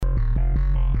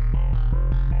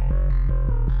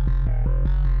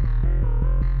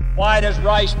Why does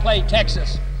Rice play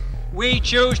Texas? We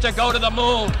choose to go to the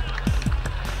moon.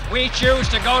 We choose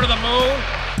to go to the moon.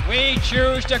 We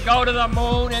choose to go to the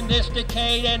moon in this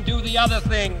decade and do the other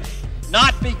things.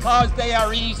 Not because they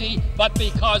are easy, but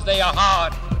because they are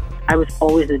hard. I was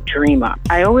always a dreamer.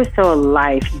 I always saw a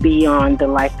life beyond the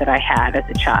life that I had as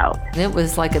a child. It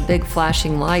was like a big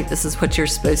flashing light. This is what you're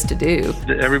supposed to do.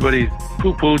 Everybody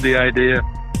poo-pooed the idea.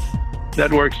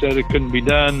 Network said it couldn't be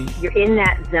done. You're in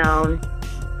that zone,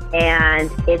 and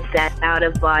it's that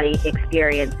out-of-body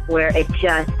experience where it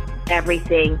just,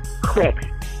 everything clicks.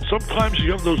 Sometimes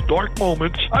you have those dark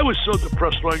moments. I was so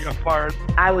depressed when I got fired.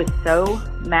 I was so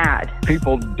mad.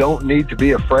 People don't need to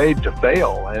be afraid to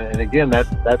fail. And again,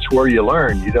 that's where you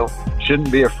learn. You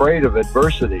shouldn't be afraid of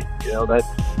adversity. You know,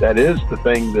 that is the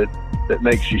thing that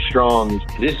makes you strong.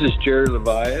 This is Jerry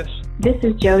Levias. This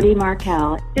is Jody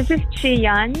Markel. This is Chi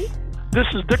Yun. This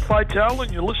is Dick Vitale,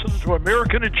 and you're listening to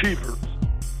American Achievers.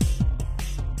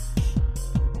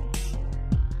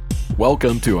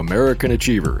 Welcome to American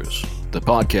Achievers, the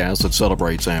podcast that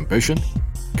celebrates ambition,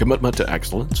 commitment to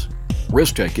excellence,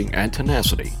 risk-taking, and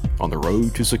tenacity on the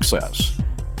road to success.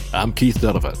 I'm Keith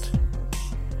Dunavant.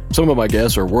 Some of my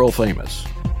guests are world famous.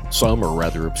 Some are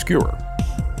rather obscure.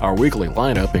 Our weekly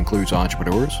lineup includes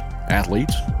entrepreneurs,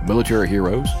 athletes, military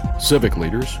heroes, civic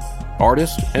leaders,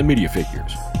 artists, and media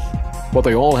figures. What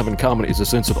they all have in common is a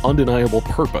sense of undeniable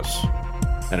purpose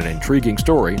and an intriguing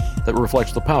story that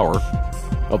reflects the power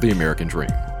of the American dream.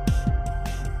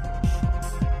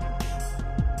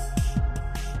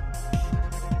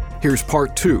 Here's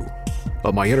part 2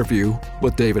 of my interview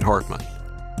with David Hartman.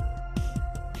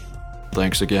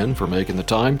 Thanks again for making the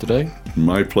time today.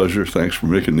 My pleasure. Thanks for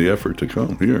making the effort to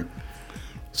come here.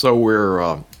 So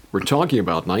we're talking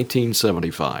about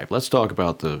 1975. Let's talk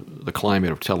about the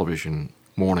climate of television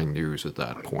morning news at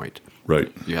that point.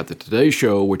 Right. You had the Today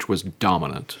Show, which was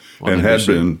dominant. And had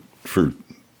been for,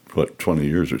 20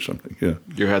 years or something, yeah.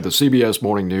 You had the CBS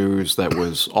Morning News that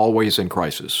was always in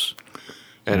crisis.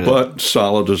 But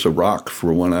solid as a rock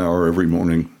for 1 hour every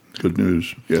morning. Good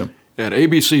news, yeah. And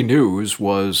ABC News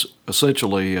was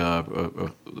essentially a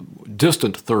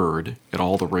distant third in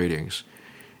all the ratings.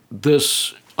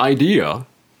 This idea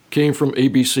came from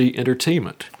ABC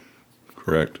Entertainment.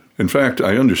 Correct. In fact,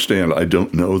 I understand, I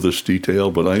don't know this detail,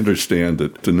 but I understand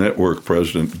that the network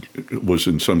president was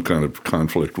in some kind of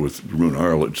conflict with Roone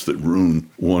Arledge, that Roone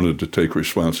wanted to take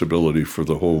responsibility for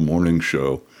the whole morning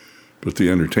show, but the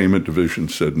entertainment division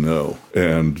said no,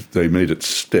 and they made it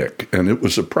stick. And it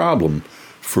was a problem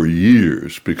for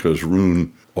years because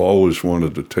Roone always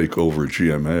wanted to take over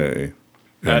GMA.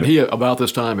 And he, about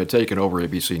this time, had taken over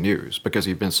ABC News because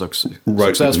he'd been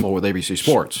successful with ABC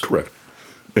Sports. Correct.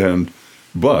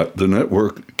 But the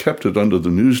network kept it under the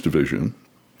news division,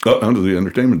 under the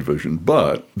entertainment division,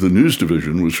 but the news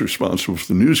division was responsible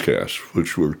for the newscasts,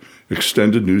 which were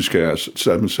extended newscasts at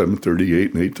 7, 7:30,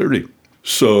 8, and 8:30.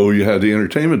 So you had the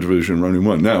entertainment division running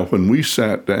one. Now, when we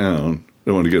sat down, I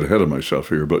don't want to get ahead of myself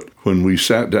here, but when we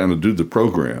sat down to do the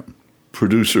program,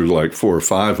 producers like 4 or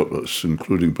 5 of us,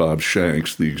 including Bob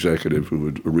Shanks, the executive who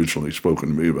had originally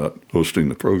spoken to me about hosting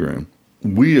the program,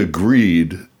 we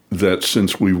agreed that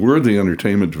since we were the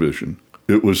entertainment division,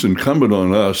 it was incumbent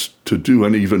on us to do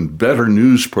an even better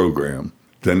news program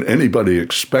than anybody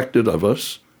expected of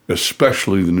us,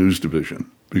 especially the news division,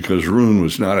 because Roone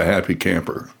was not a happy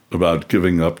camper about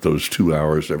giving up those 2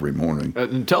 hours every morning.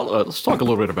 Let's talk a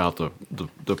little bit about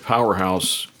the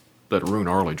powerhouse that Roone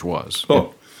Arledge was.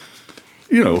 Oh,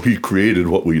 he created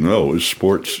what we know as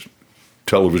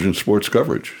television sports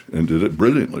coverage, and did it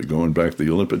brilliantly, going back to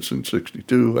the Olympics in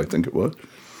 62, I think it was.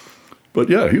 But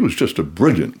yeah, he was just a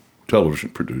brilliant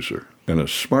television producer and a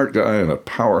smart guy and a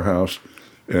powerhouse,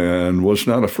 and was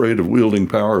not afraid of wielding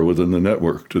power within the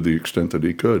network to the extent that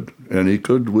he could. And he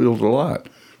could wield a lot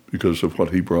because of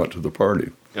what he brought to the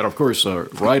party. And of course,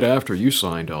 right after you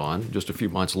signed on, just a few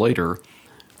months later,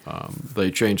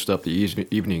 they changed up the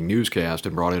evening newscast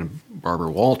and brought in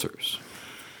Barbara Walters,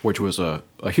 which was a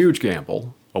huge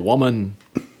gamble. A woman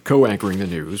co-anchoring the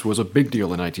news was a big deal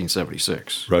in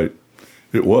 1976. Right.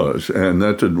 It was, and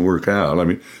that didn't work out. I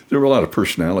mean, there were a lot of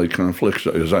personality conflicts,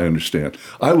 as I understand.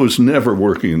 I was never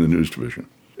working in the news division,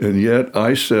 and yet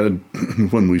I said,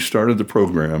 when we started the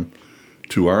program,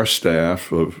 to our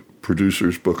staff of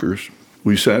producers, bookers,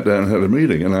 we sat down and had a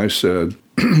meeting, and I said,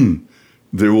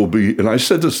 there will be, and I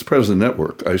said this to the president of the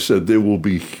network, I said, there will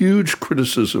be huge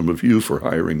criticism of you for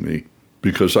hiring me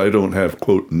because I don't have,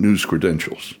 quote, news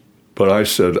credentials. But I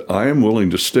said, I am willing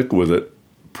to stick with it,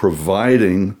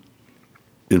 providing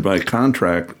in my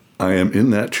contract, I am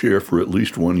in that chair for at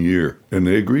least 1 year. And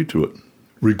they agreed to it,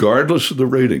 regardless of the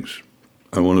ratings.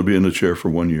 I want to be in the chair for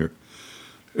 1 year.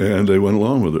 And they went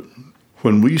along with it.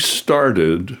 When we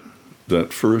started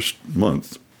that first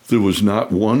month, there was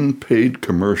not one paid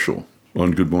commercial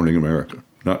on Good Morning America.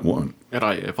 Not one. And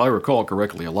if I recall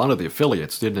correctly, a lot of the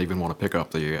affiliates didn't even want to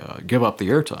give up the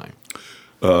airtime.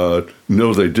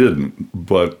 No, they didn't.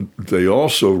 But they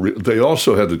also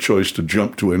had the choice to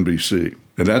jump to NBC,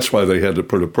 and that's why they had to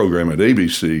put a program at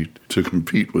ABC to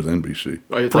compete with NBC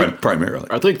primarily.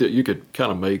 I think that you could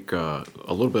kind of make a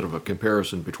little bit of a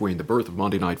comparison between the birth of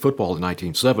Monday Night Football in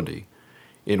 1970,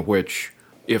 in which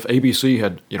if ABC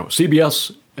had,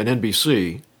 CBS and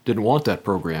NBC didn't want that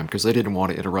program because they didn't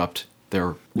want to interrupt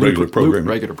their regular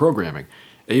programming.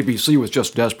 ABC was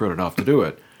just desperate enough to do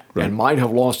it. Right. And might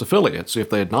have lost affiliates if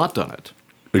they had not done it.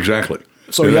 Exactly.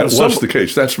 So that was the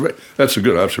case. That's a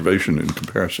good observation in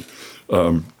comparison.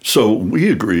 So we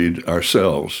agreed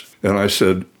ourselves, and I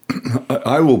said,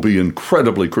 I will be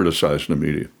incredibly criticized in the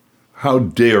media. How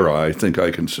dare I think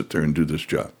I can sit there and do this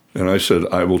job? And I said,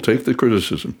 I will take the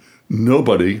criticism.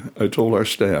 I told our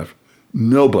staff,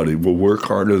 nobody will work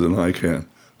harder than I can.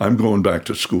 I'm going back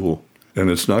to school, and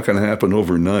it's not going to happen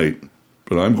overnight.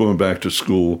 But I'm going back to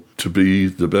school to be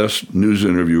the best news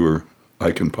interviewer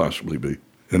I can possibly be.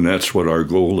 And that's what our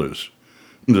goal is.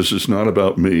 This is not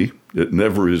about me. It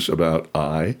never is about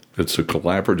I. It's a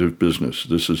collaborative business.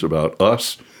 This is about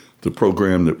us, the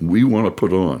program that we want to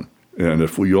put on. And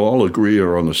if we all agree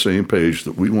or are on the same page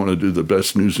that we want to do the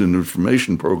best news and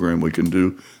information program we can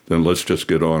do, then let's just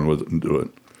get on with it and do it.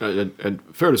 And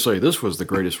fair to say, this was the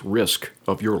greatest risk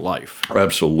of your life.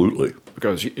 Absolutely.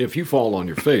 Because if you fall on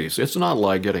your face, it's not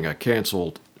like getting a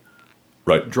canceled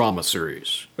drama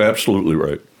series. Absolutely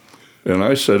right. And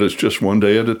I said it's just one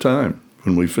day at a time.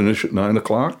 When we finish at 9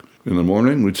 o'clock in the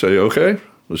morning, we'd say, okay,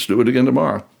 let's do it again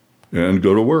tomorrow, and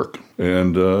go to work.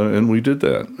 And we did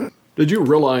that. Did you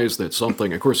realize that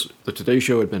something, of course, the Today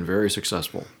Show had been very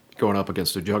successful, going up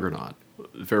against a juggernaut,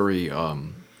 very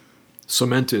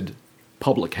cemented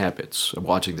public habits of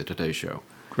watching the Today Show.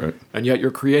 Correct. And yet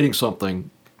you're creating something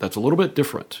that's a little bit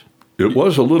different. It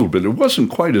was a little bit. It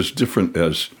wasn't quite as different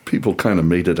as people kind of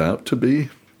made it out to be,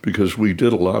 because we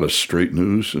did a lot of straight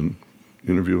news and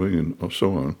interviewing and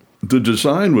so on. The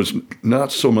design was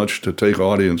not so much to take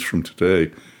audience from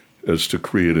today as to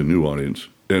create a new audience.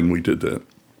 And we did that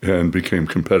and became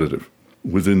competitive.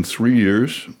 Within 3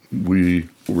 years, we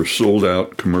were sold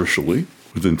out commercially.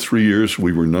 Within 3 years,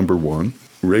 we were number one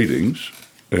ratings,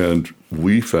 and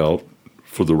we felt,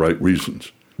 for the right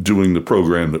reasons, doing the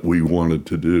program that we wanted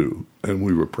to do, and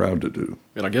we were proud to do.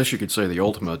 And I guess you could say the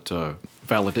ultimate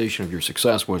validation of your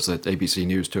success was that ABC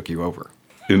News took you over.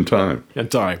 In time. In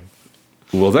time.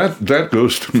 Well, that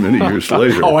goes to many years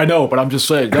later. Oh, I know, but I'm just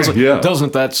saying,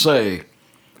 doesn't that say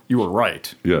you were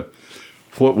right? Yeah.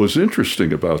 What was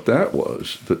interesting about that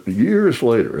was that years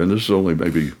later, and this is only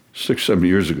maybe 6-7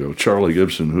 years ago, Charlie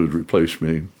Gibson, who had replaced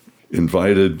me,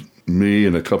 invited me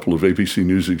and a couple of ABC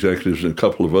News executives and a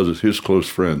couple of others, his close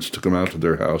friends, to come out to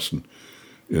their house in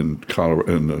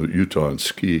Utah and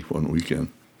ski one weekend,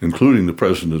 including the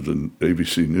president of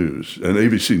ABC News. And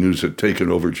ABC News had taken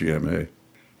over GMA.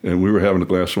 And we were having a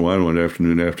glass of wine one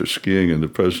afternoon after skiing, and the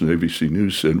president of ABC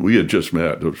News said, we had just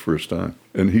met the first time.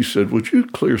 And he said, would you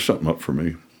clear something up for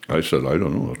me? I said, I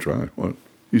don't know, I'll try. What?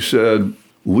 He said,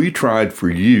 we tried for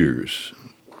years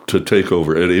to take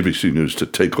over, at ABC News, to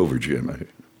take over GMA.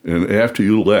 And after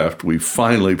you left, we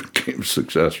finally became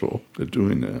successful at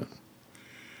doing that.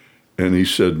 And he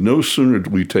said, no sooner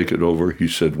did we take it over, he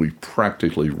said, we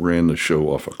practically ran the show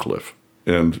off a cliff.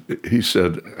 And he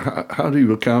said, how do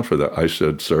you account for that? I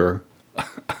said, sir,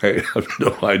 I have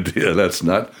no idea. That's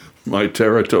not my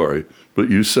territory. But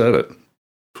you said it.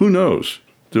 Who knows?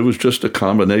 There was just a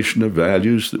combination of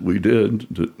values that we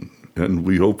did, and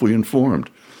we hope we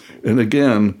informed. And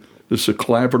again, it's a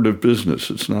collaborative business.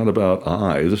 It's not about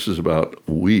I. This is about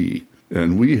we.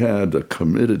 And we had a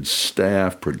committed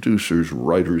staff, producers,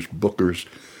 writers, bookers,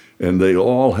 and they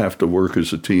all have to work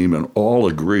as a team and all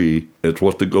agree at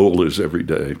what the goal is every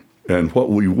day and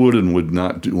what we would and would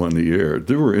not do on the air.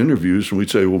 There were interviews, and we'd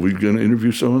say, well, we're going to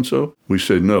interview so-and-so? We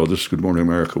say, no, this is Good Morning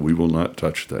America. We will not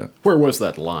touch that. Where was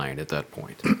that line at that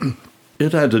point?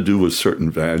 It had to do with certain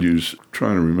values. I'm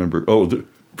trying to remember.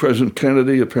 President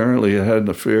Kennedy apparently had an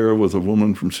affair with a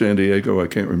woman from San Diego. I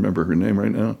can't remember her name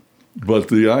right now. But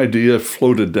the idea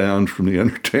floated down from the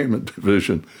entertainment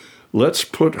division. Let's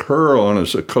put her on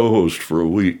as a co-host for a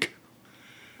week.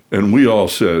 And we all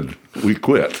said, we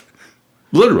quit.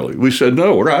 Literally, we said,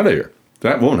 no, we're out of here.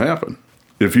 That won't happen.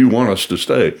 If you want us to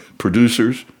stay,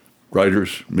 producers,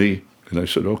 writers, me. And I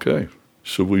said, okay.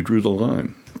 So we drew the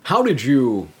line. How did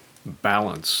you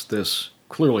balance this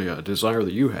clearly a desire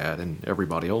that you had and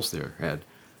everybody else there had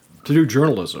to do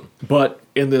journalism, but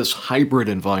in this hybrid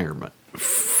environment.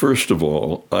 First of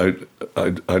all, I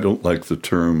don't like the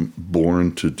term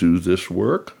born to do this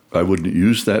work. I wouldn't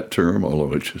use that term,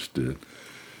 although I just did.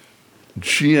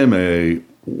 GMA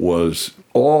was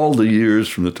all the years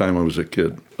from the time I was a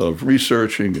kid of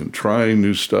researching and trying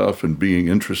new stuff and being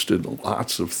interested in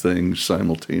lots of things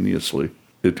simultaneously.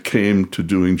 It came to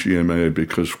doing GMA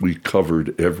because we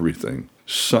covered everything.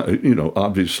 So,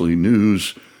 obviously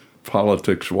news,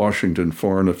 politics, Washington,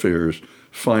 foreign affairs,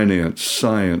 finance,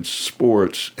 science,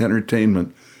 sports,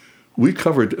 entertainment. We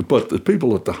covered, but the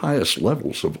people at the highest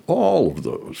levels of all of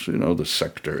those, the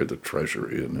Secretary of the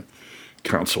Treasury and the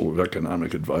Council of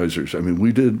Economic Advisors. I mean,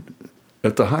 we did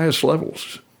at the highest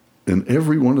levels in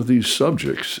every one of these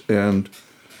subjects. And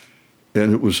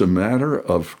it was a matter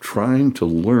of trying to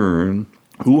learn,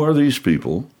 who are these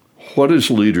people? What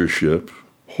is leadership?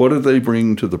 What do they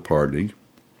bring to the party?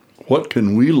 What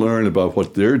can we learn about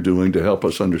what they're doing to help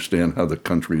us understand how the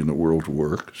country and the world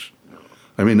works?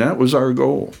 I mean, that was our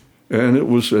goal. And it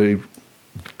was a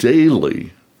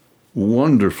daily,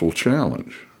 wonderful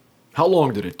challenge. How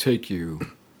long did it take you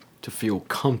to feel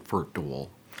comfortable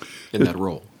in that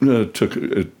role? It took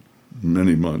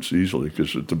many months easily,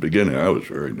 because at the beginning I was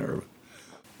very nervous.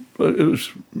 But it was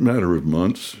a matter of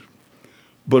months.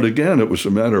 But again, it was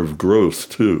a matter of growth,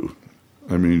 too.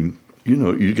 I mean,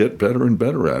 you get better and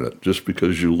better at it just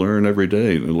because you learn every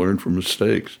day and you learn from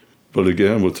mistakes. But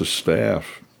again, with the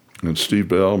staff, and Steve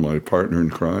Bell, my partner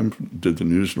in crime, did the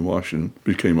news in Washington,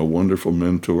 became a wonderful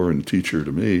mentor and teacher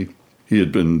to me. He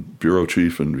had been bureau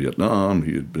chief in Vietnam.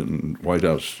 He had been White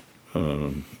House,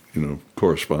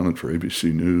 correspondent for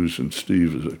ABC News. And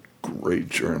Steve is a great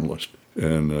journalist.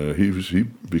 And he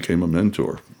became a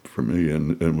mentor for me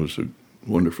and was a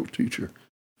wonderful teacher.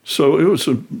 So it was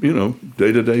a,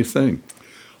 day-to-day thing.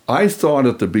 I thought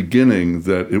at the beginning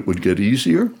that it would get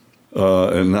easier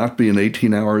and not be an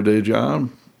 18-hour-a-day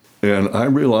job. And I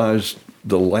realized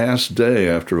the last day,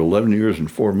 after 11 years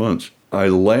and 4 months, I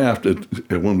laughed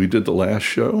when we did the last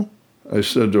show. I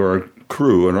said to our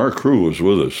crew, and our crew was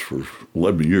with us for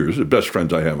 11 years, the best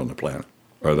friends I have on the planet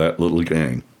are that little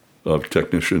gang of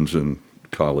technicians and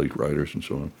colleague writers and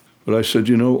so on. But I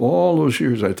said, all those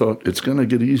years I thought it's going to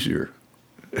get easier.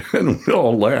 And we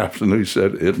all laughed, and we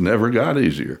said it never got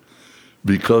easier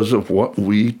because of what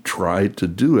we tried to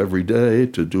do every day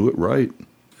to do it right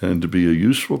and to be a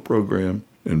useful program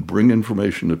and bring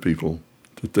information to people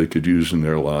that they could use in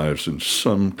their lives in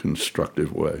some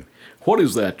constructive way. What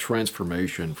is that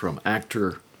transformation from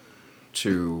actor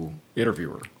to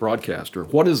interviewer, broadcaster?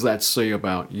 What does that say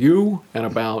about you and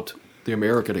about the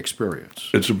American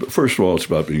experience? First of all, it's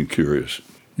about being curious.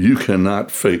 You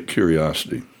cannot fake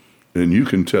curiosity. And you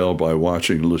can tell by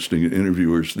watching and listening to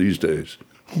interviewers these days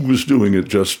who was doing it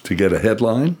just to get a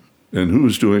headline and who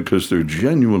was doing it because they're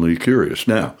genuinely curious.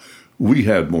 Now, we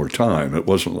had more time. It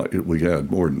wasn't like we had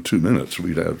more than 2 minutes.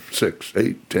 We'd have 6,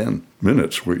 8, 10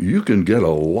 minutes where you can get a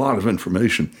lot of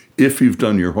information if you've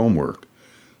done your homework.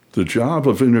 The job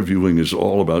of interviewing is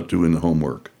all about doing the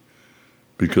homework.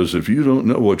 Because if you don't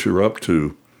know what you're up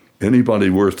to, anybody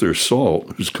worth their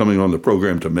salt who's coming on the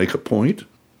program to make a point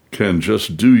can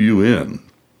just do you in.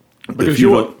 Because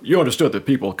you understood that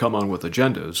people come on with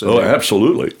agendas. Oh,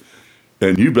 absolutely.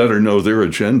 And you better know their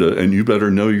agenda, and you better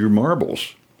know your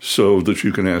marbles so that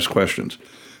you can ask questions.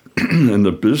 And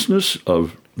the business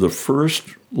of the first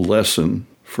lesson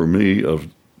for me of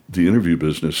the interview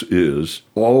business is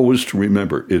always to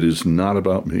remember, it is not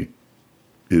about me.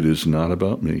 It is not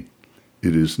about me.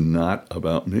 It is not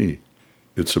about me.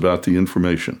 It's about the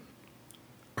information.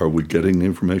 Are we getting the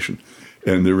information?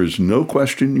 And there is no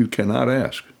question you cannot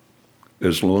ask,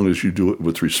 as long as you do it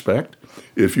with respect.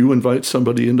 If you invite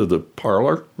somebody into the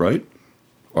parlor, right,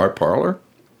 our parlor,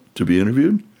 to be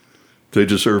interviewed, they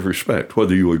deserve respect,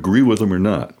 whether you agree with them or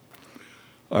not.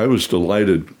 I was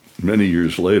delighted many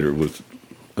years later with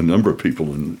a number of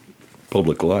people in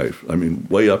public life,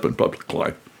 way up in public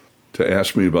life, to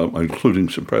ask me about, including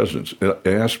some presidents,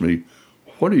 ask me,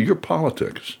 what are your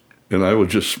politics? And I would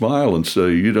just smile and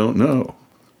say, you don't know.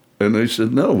 And they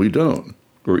said, no, we don't.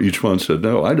 Or each one said,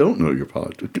 no, I don't know your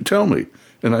politics. Tell me.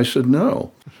 And I said,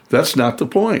 no, that's not the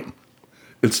point.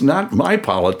 It's not my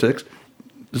politics.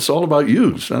 It's all about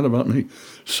you. It's not about me.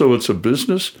 So it's a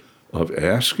business of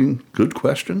asking good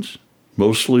questions,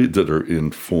 mostly that are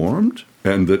informed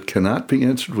and that cannot be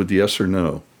answered with yes or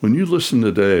no. When you listen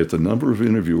today at the number of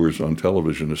interviewers on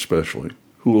television especially,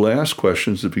 who will ask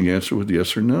questions that be answered with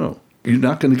yes or no, you're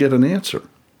not going to get an answer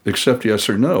except yes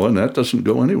or no, and that doesn't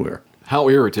go anywhere. How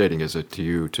irritating is it to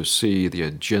you to see the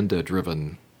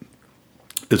agenda-driven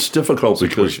It's difficult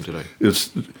because today.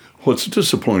 What's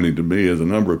disappointing to me are the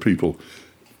number of people,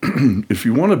 if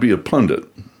you want to be a pundit,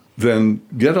 then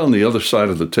get on the other side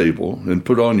of the table and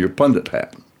put on your pundit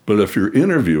hat. But if you're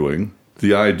interviewing,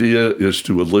 the idea is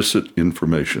to elicit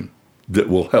information that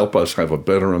will help us have a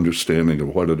better understanding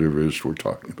of what it is we're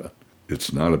talking about.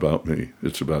 It's not about me.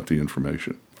 It's about the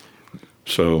information.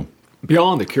 So,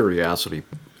 beyond the curiosity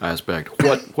aspect,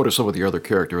 what are some of the other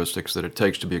characteristics that it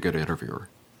takes to be a good interviewer?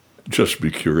 Just be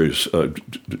curious,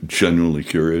 genuinely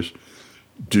curious.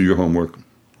 Do your homework.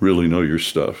 Really know your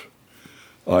stuff.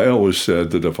 I always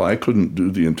said that if I couldn't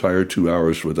do the entire 2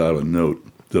 hours without a note,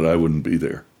 that I wouldn't be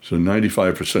there. So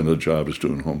 95% of the job is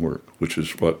doing homework, which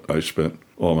is what I spent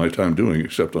all my time doing,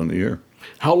 except on the air.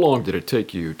 How long did it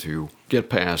take you to get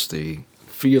past the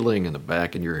feeling in the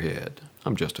back of your head,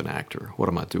 I'm just an actor, what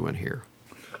am I doing here?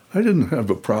 I didn't have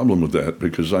a problem with that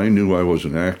because I knew I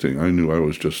wasn't acting. I knew I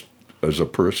was just, as a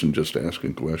person, just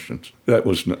asking questions. That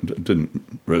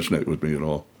didn't resonate with me at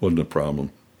all. Wasn't a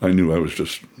problem. I knew I was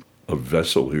just a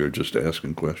vessel here, just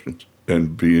asking questions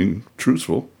and being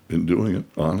truthful in doing it,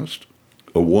 honest.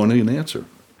 A wanting an answer.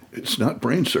 It's not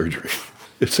brain surgery.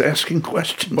 It's asking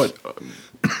questions.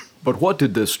 But what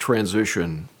did this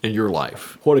transition in your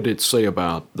life, what did it say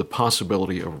about the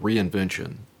possibility of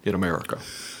reinvention in America?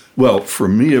 Well, for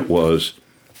me it was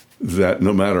that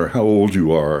no matter how old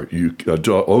you are,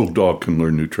 old dog can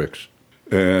learn new tricks.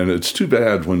 And it's too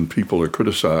bad when people are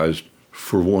criticized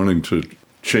for wanting to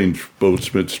change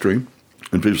boats midstream.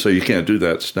 And people say, you can't do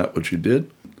that, it's not what you did,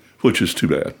 which is too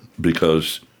bad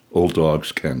because old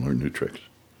dogs can learn new tricks.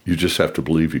 You just have to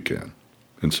believe you can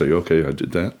and say, okay, I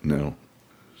did that. Now,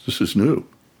 this is new.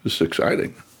 This is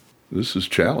exciting. This is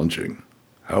challenging.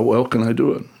 How well can I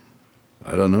do it?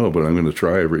 I don't know, but I'm going to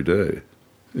try every day.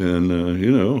 And,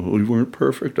 we weren't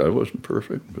perfect. I wasn't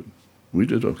perfect, but we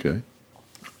did okay.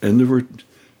 And there were,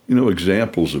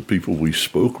 examples of people we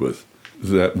spoke with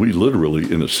that we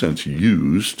literally, in a sense,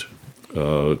 used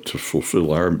to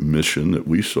fulfill our mission that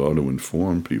we saw to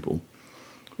inform people.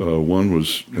 One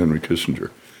was Henry Kissinger.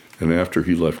 And after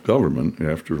he left government,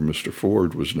 after Mr.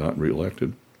 Ford was not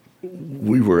reelected,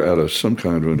 we were at some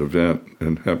kind of an event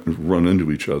and happened to run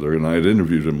into each other. And I had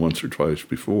interviewed him once or twice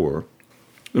before.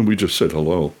 And we just said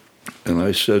hello. And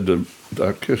I said to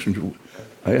Dr. Kissinger,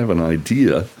 I have an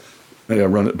idea. May I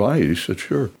run it by you? He said,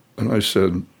 sure. And I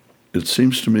said, it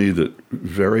seems to me that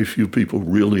very few people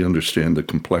really understand the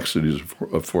complexities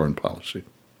of foreign policy.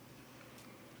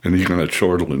 And he kind of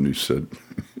chortled and he said,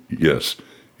 yes.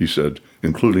 He said,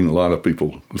 including a lot of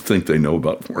people who think they know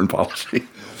about foreign policy.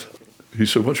 He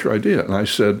said, what's your idea? And I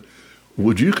said,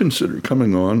 would you consider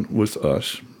coming on with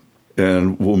us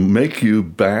and we'll make you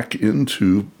back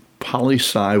into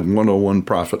Poli-Sci 101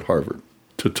 Prof at Harvard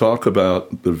to talk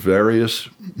about the various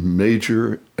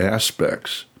major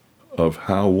aspects of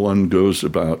how one goes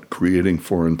about creating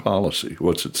foreign policy.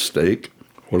 What's at stake?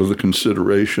 What are the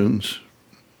considerations?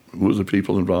 Who are the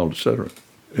people involved, et cetera?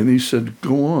 And he said,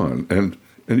 go on. And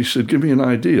he said, give me an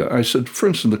idea. I said, for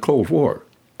instance, the Cold War.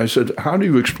 I said, how do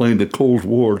you explain the Cold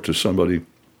War to somebody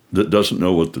that doesn't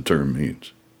know what the term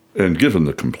means? And given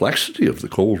the complexity of the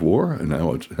Cold War and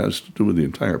how it has to do with the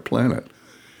entire planet,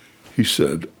 he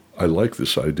said, I like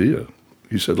this idea.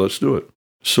 He said, let's do it.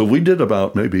 So we did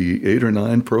about maybe 8 or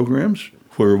 9 programs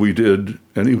where we did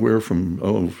anywhere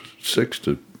from 6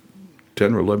 to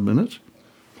 10 or 11 minutes,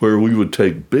 where we would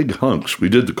take big hunks. We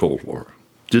did the Cold War,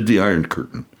 did the Iron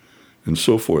Curtain, and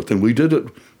so forth. And we did it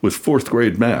with 4th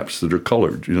grade maps that are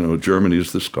colored. Germany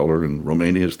is this color and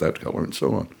Romania is that color and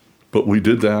so on. But we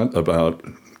did that about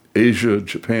Asia,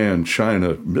 Japan,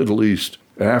 China, Middle East,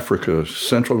 Africa,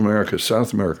 Central America,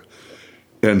 South America.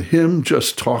 And him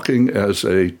just talking as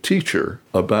a teacher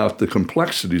about the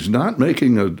complexities, not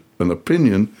making an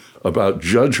opinion about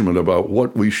judgment about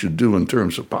what we should do in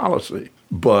terms of policy,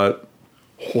 but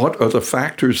what are the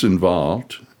factors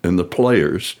involved and the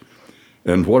players,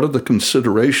 and what are the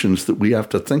considerations that we have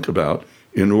to think about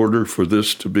in order for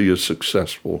this to be a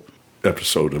successful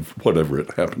episode of whatever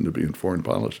it happened to be in foreign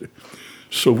policy.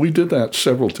 So we did that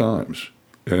several times.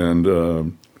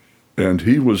 And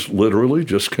he was literally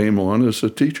just came on as a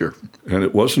teacher. And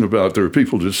it wasn't about, there were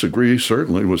people who disagree,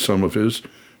 certainly, with some of his,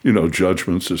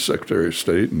 judgments as Secretary of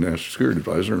State and National Security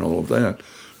Advisor and all of that.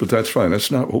 But that's fine. That's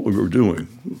not what we were doing.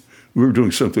 We were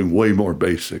doing something way more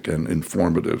basic and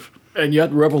informative. And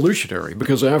yet revolutionary,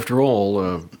 because after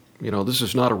all, this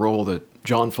is not a role that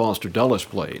John Foster Dulles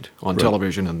played on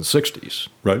television in the 60s.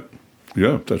 Right.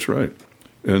 Yeah, that's right.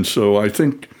 And so I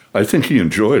think he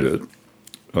enjoyed it.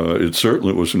 It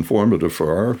certainly was informative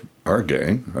for our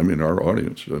gang, our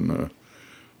audience, and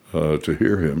to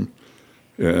hear him.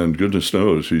 And goodness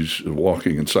knows he's a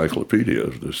walking encyclopedia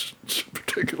of this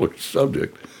particular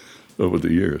subject over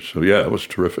the years. So, yeah, it was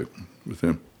terrific with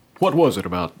him. What was it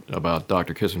about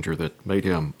Dr. Kissinger that made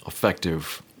him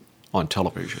effective on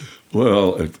television?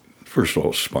 Well, first of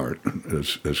all, smart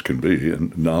as can be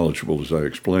and knowledgeable, as I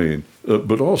explained.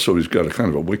 But also he's got a kind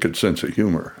of a wicked sense of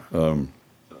humor.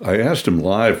 I asked him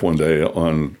live one day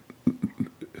on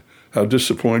how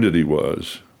disappointed he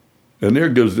was. And there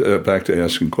goes back to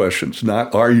asking questions.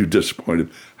 Not, are you disappointed?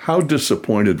 How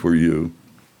disappointed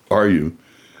are you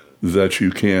that you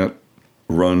can't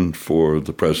run for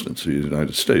the presidency of the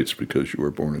United States because you were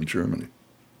born in Germany?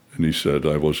 And he said,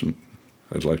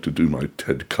 I'd like to do my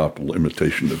Ted Koppel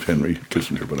imitation of Henry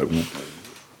Kissinger, but I won't.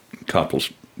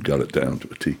 Koppel's got it down to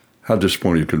a T. How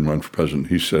disappointed you couldn't run for president?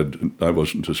 He said, I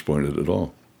wasn't disappointed at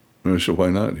all. And I said, why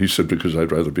not? He said, because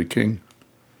I'd rather be king.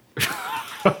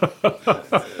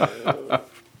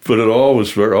 But it all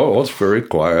was very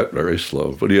quiet, very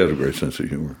slow, but he had a great sense of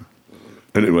humor.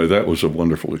 Anyway, that was a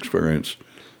wonderful experience,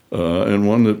 and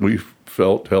one that we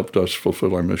felt helped us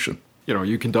fulfill our mission. You know,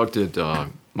 you conducted,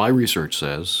 my research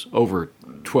says, over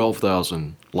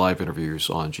 12,000 live interviews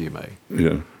on GMA.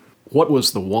 Yeah. What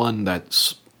was the one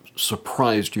that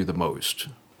surprised you the most?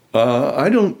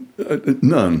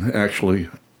 None, actually.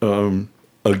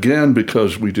 Again,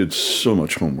 because we did so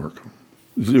much homework.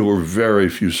 There were very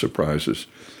few surprises.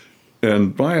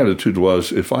 And my attitude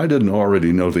was, if I didn't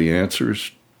already know the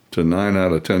answers to 9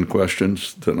 out of 10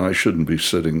 questions, then I shouldn't be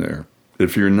sitting there.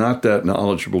 If you're not that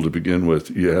knowledgeable to begin with,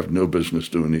 you have no business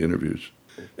doing the interviews.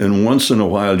 And once in a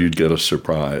while, you'd get a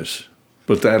surprise.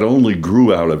 But that only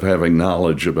grew out of having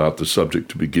knowledge about the subject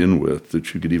to begin with,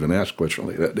 that you could even ask questions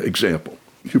like that. Example,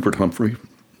 Hubert Humphrey,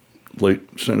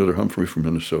 late Senator Humphrey from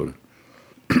Minnesota.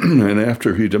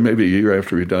 And maybe a year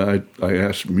after he died, I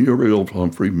asked Muriel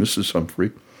Humphrey, Mrs.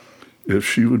 Humphrey, if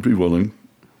she would be willing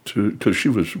to, because she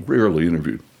was rarely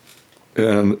interviewed.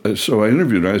 And so I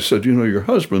interviewed her. I said, your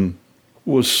husband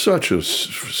was such a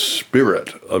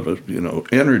spirit of,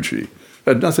 energy.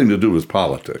 Had nothing to do with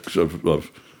politics, of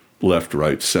left,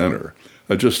 right, center.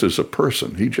 Just as a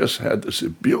person, he just had this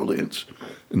ebullience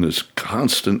and this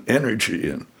constant energy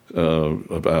and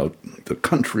about the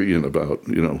country and about,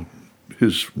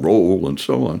 his role and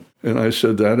so on. And I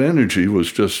said that energy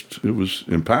was it was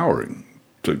empowering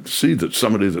to see that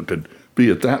somebody that could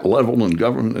be at that level in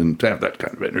government and to have that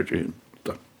kind of energy.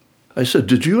 I said,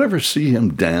 did you ever see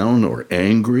him down or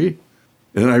angry?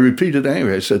 And I repeated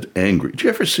angry. I said, angry. Did you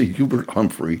ever see Hubert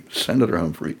Humphrey, Senator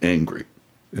Humphrey, angry?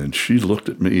 And she looked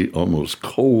at me almost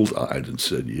cold-eyed and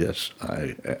said, yes,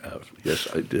 I have. Yes,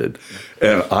 I did.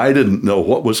 And I didn't know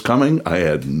what was coming. I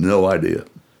had no idea.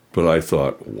 But I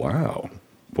thought, wow,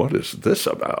 what is this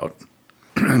about?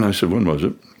 And I said, when was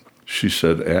it? She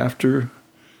said, after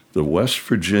the West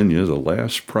Virginia, the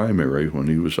last primary, when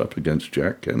he was up against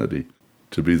Jack Kennedy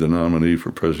to be the nominee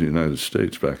for President of the United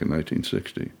States back in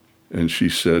 1960. And she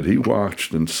said he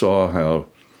watched and saw how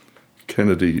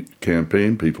Kennedy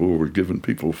campaign people were giving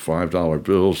people $5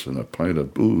 bills and a pint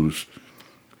of booze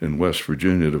in West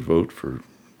Virginia to vote for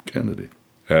Kennedy.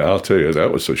 And I'll tell you,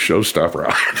 that was a showstopper.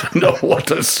 I didn't know what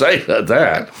to say to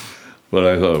that. But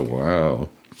I thought, wow.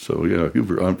 So,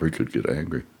 Hubert Humphrey could get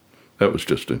angry. That was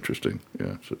just interesting,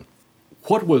 yeah. So.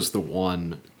 What was the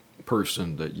one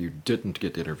person that you didn't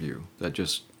get to interview that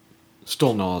just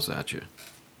still gnaws at you?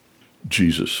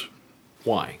 Jesus.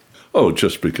 Why? Oh,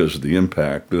 just because of the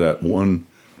impact that one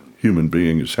human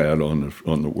being has had on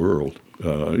the world.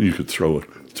 You could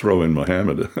throw in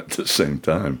Muhammad at the same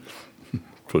time,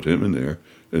 put him in there,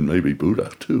 and maybe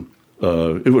Buddha too.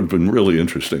 It would have been really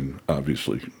interesting,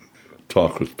 obviously,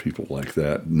 talk with people like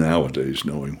that nowadays,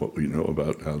 knowing what we know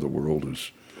about how the world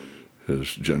has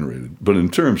generated. But in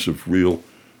terms of real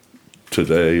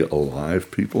today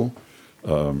alive people,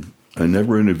 I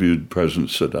never interviewed President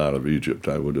Sadat of Egypt.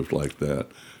 I would have liked that.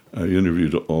 I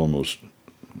interviewed almost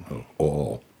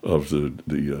all of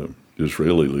the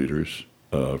Israeli leaders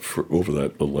for over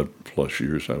that 11-plus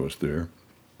years I was there.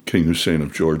 King Hussein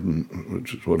of Jordan,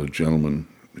 which is what a gentleman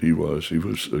he was. He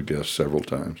was a guest several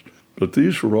times. But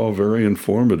these were all very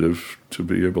informative to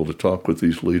be able to talk with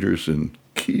these leaders in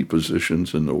key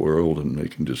positions in the world and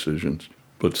making decisions.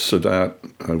 But Sadat,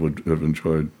 I would have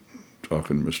enjoyed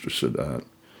talking to Mr. Sadat.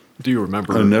 Do you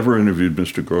remember? I never interviewed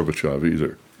Mr. Gorbachev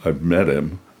either. I've met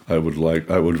him. I would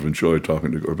have enjoyed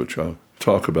talking to Gorbachev.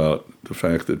 Talk about the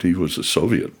fact that he was a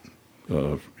Soviet,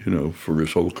 for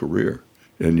his whole career.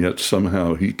 And yet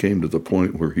somehow he came to the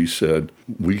point where he said,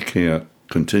 we can't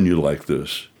continue like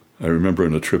this. I remember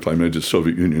on a trip I made to the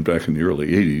Soviet Union back in the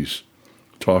early 80s,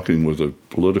 talking with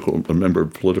a member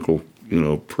of political,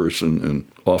 person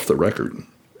and off the record.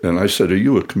 And I said, are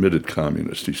you a committed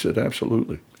communist? He said,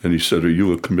 absolutely. And he said, are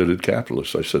you a committed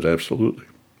capitalist? I said, absolutely.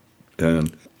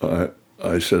 And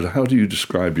I said, how do you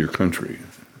describe your country?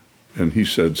 And he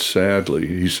said,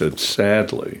 sadly,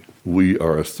 we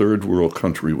are a third world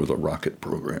country with a rocket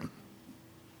program.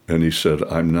 And he said,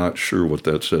 I'm not sure what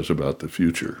that says about the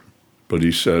future. But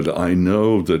he said, I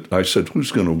said,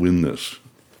 who's going to win this,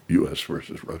 U.S.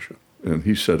 versus Russia? And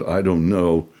he said, I don't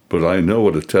know, but I know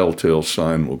what a telltale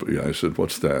sign will be. I said,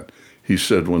 what's that? He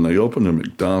said, when they open a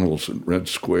McDonald's in Red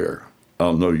Square,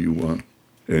 I'll know you won.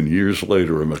 And years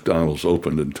later, a McDonald's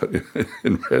opened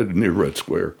near Red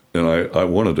Square. And I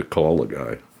wanted to call the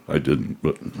guy. I didn't.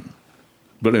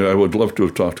 But anyway, I would love to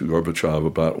have talked to Gorbachev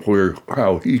about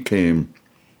how he came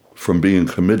from being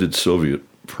a committed Soviet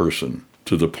person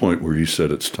to the point where he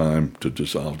said it's time to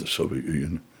dissolve the Soviet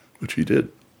Union, which he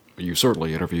did. You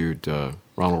certainly interviewed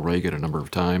Ronald Reagan a number of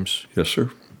times. Yes,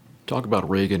 sir. Talk about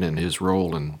Reagan and his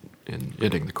role in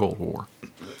ending the Cold War.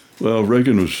 Well,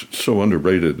 Reagan was so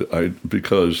underrated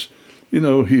because, he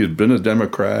had been a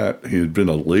Democrat. He had been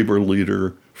a labor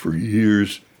leader for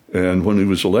years. And when he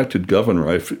was elected governor,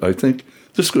 I think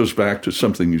this goes back to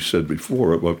something you said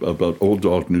before about old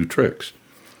dog, new tricks.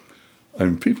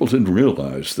 People didn't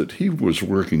realize that he was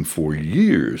working for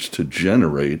years to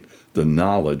generate the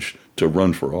knowledge to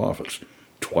run for office.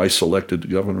 Twice elected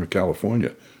governor of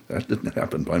California. That didn't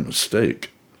happen by mistake.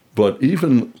 But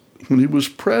even when he was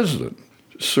president,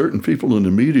 certain people in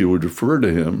the media would refer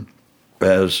to him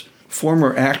as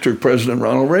former actor President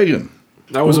Ronald Reagan.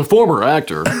 That was a former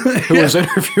actor who was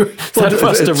interviewed. That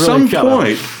must have really at some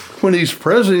point, when he's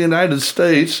president of the United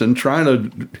States and trying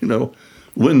to,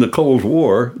 win the Cold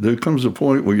War, there comes a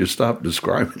point where you stop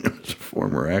describing him as a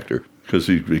former actor because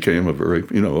he became a very,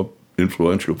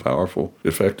 influential, powerful,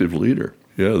 effective leader.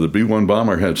 Yeah, the B-1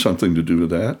 bomber had something to do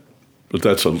with that, but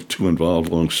that's a too involved,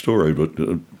 long story. But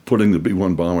putting the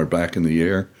B-1 bomber back in the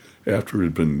air after it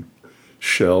had been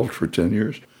shelved for 10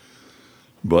 years.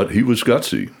 But he was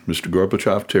gutsy. Mr.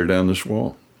 Gorbachev, tear down this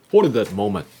wall. What did that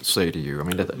moment say to you? I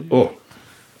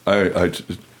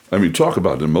mean, talk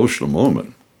about an emotional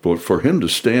moment. But for him to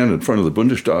stand in front of the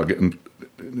Bundestag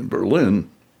in Berlin,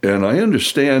 and I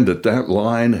understand that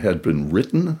line had been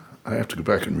written. I have to go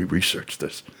back and re-research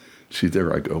this. See,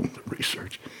 there I go with the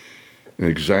research.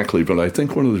 Exactly, but I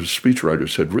think one of the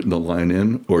speechwriters had written the line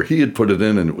in, or he had put it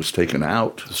in and it was taken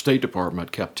out. The State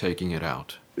Department kept taking it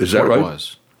out. Is that right? It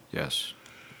was, yes.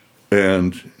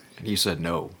 And he said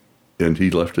no. And he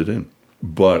left it in.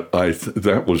 But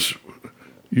that was,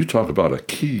 you talk about a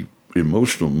key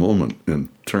emotional moment in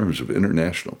terms of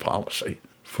international policy.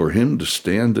 For him to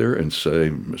stand there and say,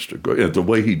 the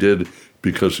way he did,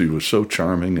 because he was so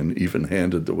charming and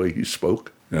even-handed the way he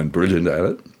spoke and brilliant at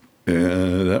it,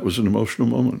 and that was an emotional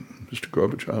moment. Mr.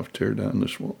 Gorbachev, tear down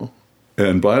this wall.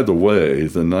 And by the way,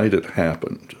 the night it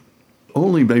happened,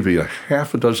 only maybe a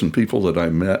half a dozen people that I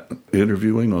met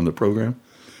interviewing on the program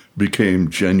became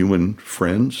genuine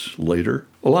friends later.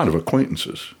 A lot of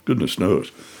acquaintances, goodness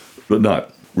knows, but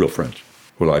not real friends.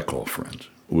 What I call friends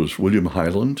was William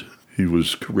Hyland. He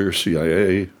was career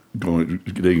CIA,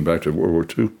 dating back to World War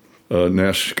II.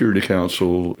 National Security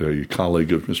Council, a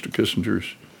colleague of Mr.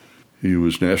 Kissinger's. He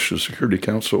was National Security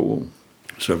Council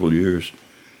several years.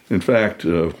 In fact,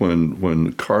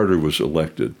 when Carter was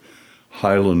elected,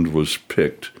 Hyland was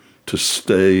picked to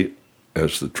stay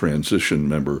as the transition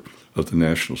member of the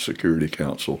National Security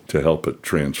Council to help it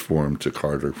transform to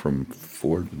Carter from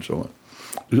Ford and so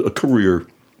on. A career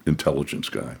intelligence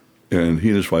guy. And he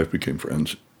and his wife became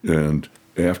friends. And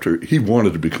after, he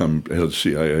wanted to become head of the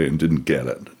CIA and didn't get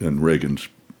it in Reagan's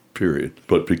period,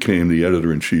 but became the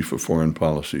editor-in-chief of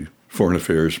Foreign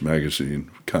Affairs magazine,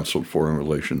 Council of Foreign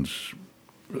Relations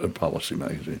Policy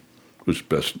magazine. It was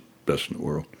best in the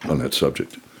world on that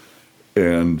subject.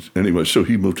 And anyway, so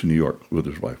he moved to New York with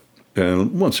his wife.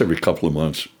 And once every couple of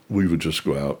months, we would just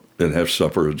go out and have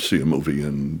supper and see a movie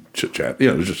and chit-chat.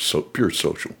 It was just pure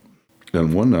social.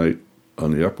 And one night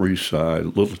on the Upper East Side, a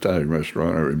little Italian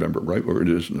restaurant, I remember right where it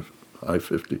is in the high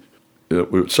 50s, we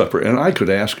would supper. And I could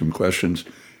ask him questions,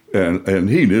 and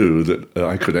he knew that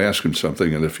I could ask him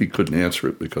something, and if he couldn't answer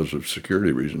it because of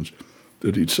security reasons,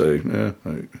 that he'd say,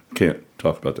 I can't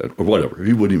talk about that, or whatever.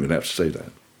 He wouldn't even have to say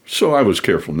that. So I was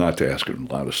careful not to ask him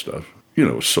a lot of stuff,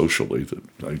 socially, that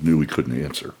I knew he couldn't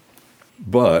answer.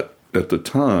 But at the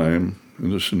time,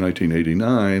 and this is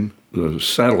 1989, the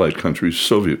satellite countries,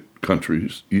 Soviet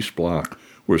countries, East Bloc,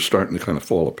 were starting to kind of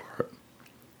fall apart.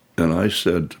 And I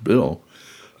said to Bill,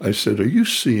 are you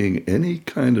seeing any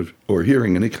kind of, or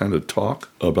hearing any kind of talk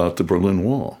about the Berlin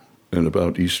Wall and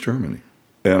about East Germany?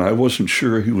 And I wasn't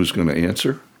sure he was going to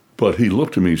answer, but he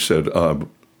looked at me and said,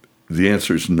 The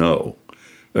answer is no.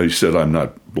 He said, I'm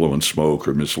not blowing smoke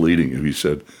or misleading you. He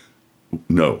said,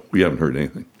 no, we haven't heard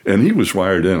anything. And he was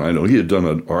wired in. I know he had done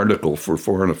an article for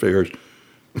Foreign Affairs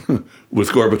with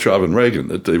Gorbachev and Reagan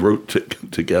that they wrote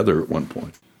together at one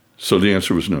point. So the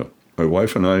answer was no. My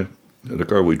wife and I had a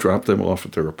car. We dropped them off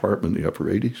at their apartment in the upper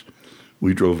 80s.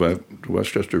 We drove back to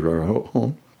Westchester, our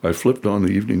home. I flipped on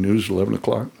the evening news, 11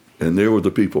 o'clock, and there were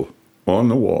the people on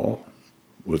the wall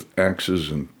with axes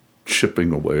and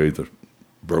chipping away the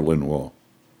Berlin Wall.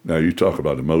 Now, you talk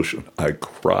about emotion. I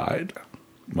cried.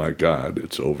 My God,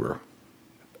 it's over.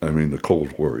 I mean, the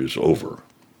Cold War is over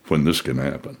when this can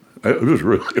happen. It was a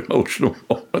really emotional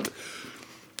moment.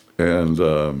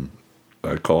 And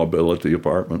I called Bill at the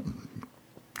apartment,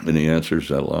 and he answers,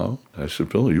 hello. I said,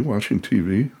 Bill, are you watching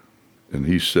TV? And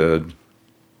he said,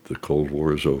 the Cold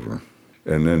War is over.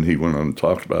 And then he went on and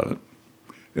talked about it.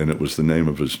 And it was the name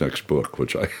of his next book,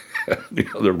 which I had in the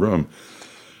other room.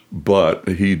 But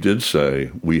he did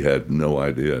say we had no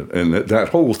idea. And that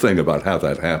whole thing about how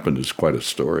that happened is quite a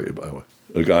story, by the way.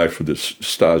 A guy for this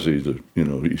Stasi,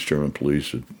 the East German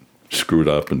police, had screwed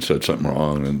up and said something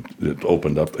wrong, and it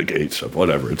opened up the gates of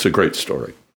whatever. It's a great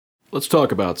story. Let's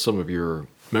talk about some of your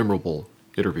memorable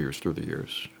interviews through the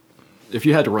years. If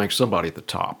you had to rank somebody at the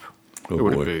top, who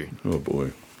would it be? Oh,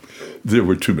 boy. There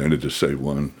were too many to say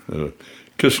one.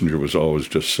 Kissinger was always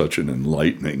just such an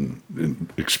enlightening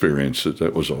experience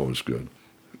that was always good.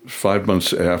 5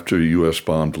 months after the U.S.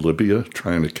 bombed Libya,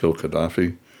 trying to kill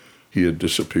Gaddafi, he had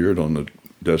disappeared on the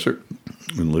desert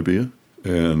in Libya,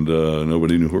 and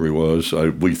nobody knew where he was.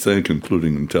 We think,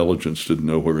 including intelligence, didn't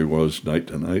know where he was night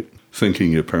to night,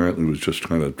 thinking he apparently was just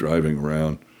kind of driving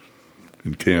around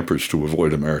in campers to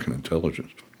avoid American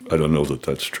intelligence. I don't know that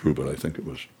that's true, but I think it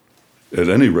was. At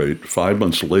any rate, 5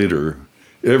 months later,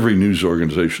 every news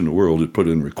organization in the world had put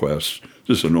in requests.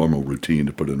 This is a normal routine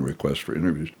to put in requests for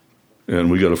interviews.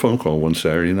 And we got a phone call one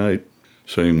Saturday night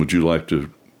saying, would you like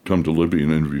to come to Libya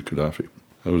and interview Gaddafi?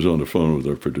 I was on the phone with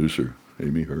our producer,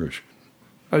 Amy Hirsch.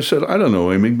 I said, I don't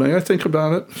know, Amy, may I think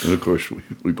about it? And of course,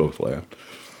 we both laughed.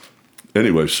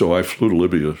 Anyway, so I flew to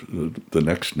Libya the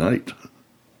next night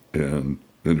and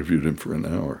interviewed him for an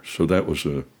hour. So that was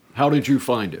a... How did you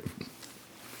find him?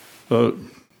 A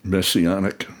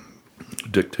messianic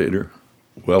dictator,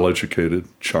 well-educated,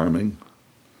 charming.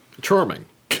 Charming?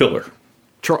 Killer.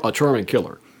 A charming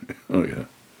killer. Oh, yeah.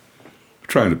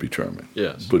 Trying to be charming.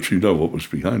 Yes. But you know what was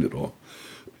behind it all.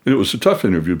 It was a tough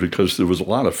interview because there was a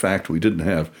lot of fact we didn't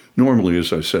have. Normally,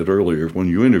 as I said earlier, when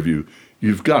you interview,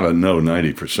 you've got to know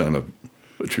 90% of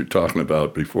what you're talking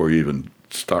about before you even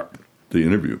start the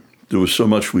interview. There was so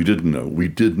much we didn't know. We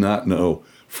did not know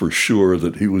for sure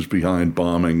that he was behind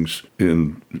bombings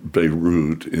in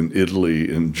Beirut, in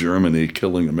Italy, in Germany,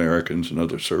 killing Americans and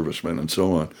other servicemen and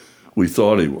so on. We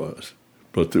thought he was,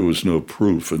 but there was no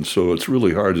proof. And so it's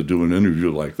really hard to do an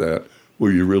interview like that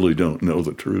where you really don't know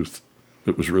the truth.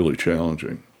 It was really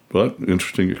challenging, but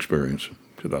interesting experience,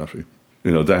 Gaddafi.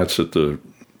 That's at the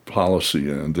policy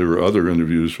end. There were other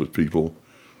interviews with people.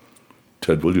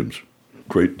 Ted Williams,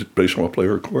 great baseball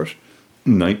player, of course,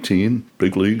 19,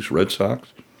 big leagues, Red Sox,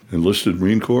 enlisted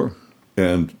Marine Corps,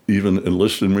 and even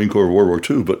enlisted Marine Corps World War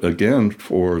II, but again,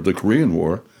 for the Korean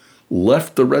War,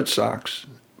 left the Red Sox,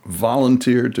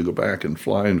 volunteered to go back and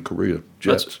fly in Korea,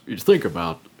 jets. You think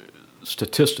about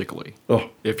statistically,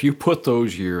 if you put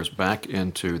those years back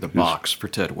into the box for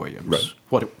Ted Williams, right,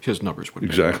 what his numbers would be.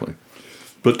 Exactly.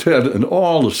 But Ted, and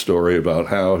all the story about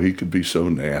how he could be so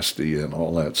nasty and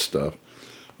all that stuff,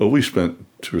 well, we spent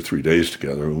 2 or 3 days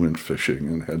together. We went fishing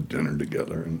and had dinner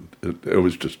together, and it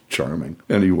was just charming.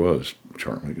 And he was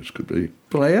charming as could be.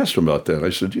 But I asked him about that.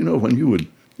 I said, when you would,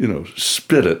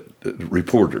 spit at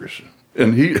reporters,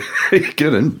 and he'd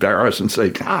get embarrassed and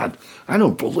say, God, I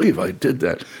don't believe I did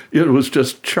that. It was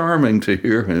just charming to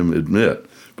hear him admit.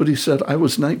 But he said, I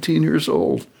was 19 years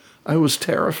old. I was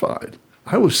terrified.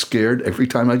 I was scared every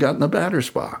time I got in the batter's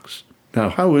box. Now,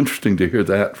 how interesting to hear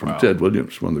that from Ted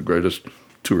Williams, one of the greatest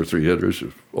 2 or 3 hitters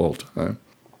of all time.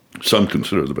 Some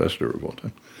consider the best hitter of all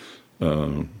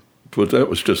time. But that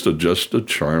was just a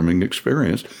charming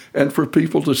experience. And for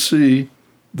people to see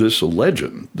this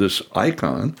legend, this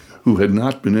icon, who had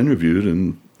not been interviewed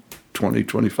in 20,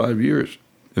 25 years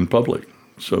in public.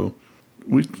 So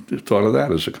we thought of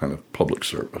that as a kind of public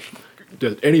service.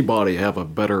 Did anybody have a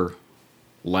better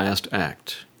last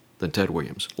act than Ted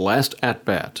Williams? Last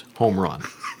at-bat, home run.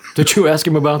 Did you ask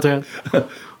him about that?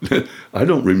 I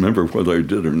don't remember whether I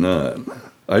did or not.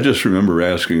 I just remember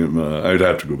asking him, I'd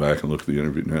have to go back and look at the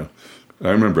interview now.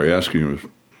 I remember asking him if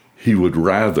he would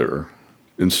rather,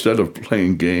 instead of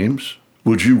playing games,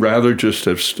 would you rather just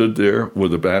have stood there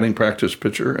with a batting practice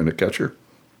pitcher and a catcher?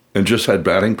 and just had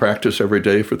batting practice every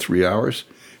day for 3 hours?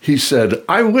 He said,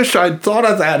 I wish I'd thought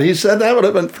of that. He said, that would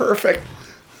have been perfect.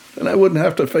 And I wouldn't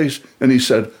have to face, and he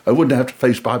said, I wouldn't have to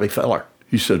face Bobby Feller.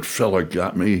 He said, Feller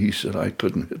got me. He said, I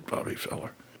couldn't hit Bobby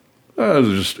Feller.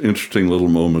 Just interesting little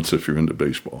moments if you're into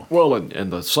baseball. Well,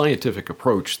 and the scientific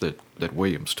approach that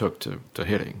Williams took to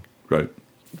hitting. Right.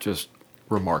 Just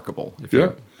remarkable.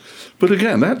 Yeah. But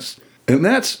again,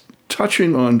 that's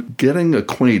touching on getting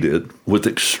acquainted with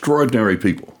extraordinary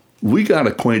people. We got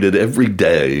acquainted every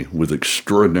day with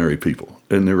extraordinary people,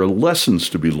 and there are lessons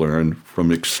to be learned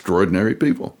from extraordinary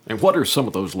people. And what are some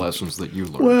of those lessons that you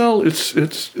learned? Well,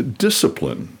 it's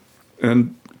discipline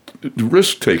and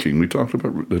risk-taking. We talked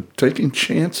about taking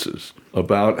chances,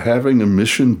 about having a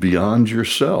mission beyond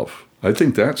yourself. I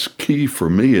think that's key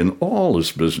for me in all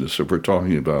this business if we're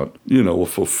talking about, a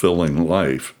fulfilling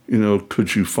life.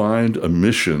 Could you find a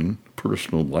mission,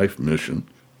 personal life mission,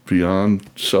 beyond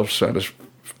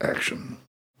self-satisfaction?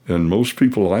 And most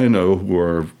people I know who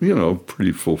are,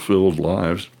 pretty fulfilled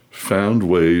lives found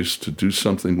ways to do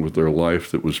something with their life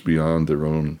that was beyond their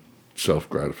own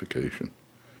self-gratification,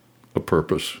 a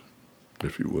purpose,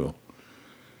 if you will.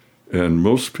 And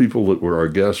most people that were our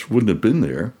guests wouldn't have been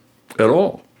there at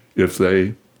all if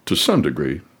they, to some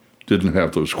degree, didn't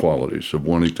have those qualities of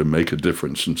wanting to make a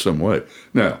difference in some way.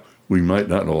 Now, we might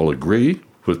not all agree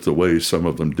with the way some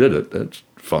of them did it. That's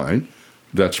fine.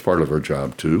 That's part of our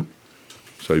job, too.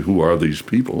 Say, who are these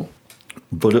people?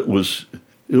 But it was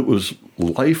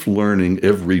life learning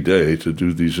every day to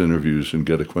do these interviews and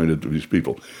get acquainted with these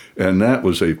people. And that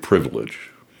was a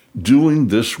privilege. Doing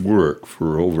this work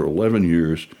for over 11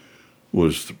 years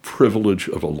was the privilege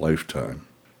of a lifetime.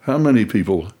 How many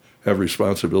people have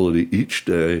responsibility each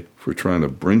day for trying to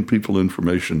bring people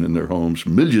information in their homes,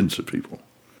 millions of people,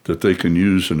 that they can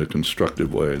use in a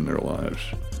constructive way in their lives?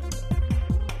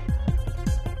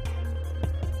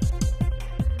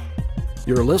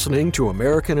 You're listening to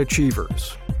American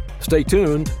Achievers. Stay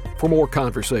tuned for more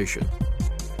conversation.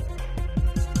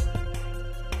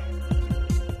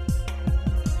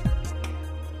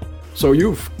 So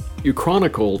you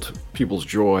chronicled people's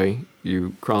joy,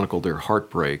 you chronicled their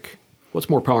heartbreak. What's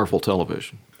more powerful,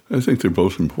 television? I think they're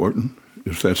both important,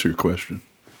 if that's your question.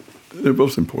 They're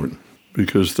both important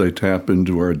because they tap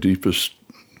into our deepest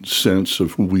sense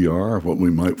of who we are, what we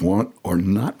might want or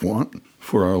not want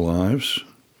for our lives.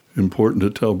 Important to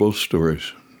tell both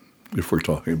stories, if we're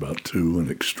talking about two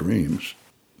and extremes.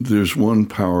 There's one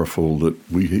powerful that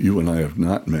you and I have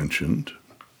not mentioned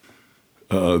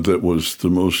that was the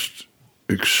most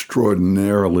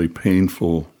extraordinarily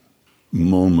painful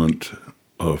moment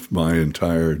of my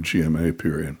entire GMA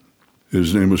period.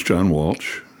 His name was John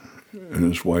Walsh and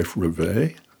his wife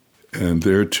Reve, and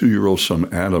their 2-year-old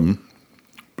son Adam,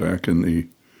 back in the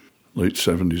late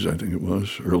 70s, I think it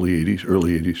was, early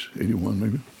 80s, 81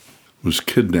 maybe, was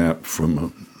kidnapped from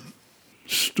a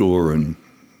store in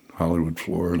Hollywood,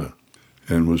 Florida,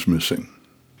 and was missing.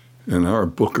 And our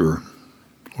booker,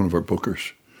 one of our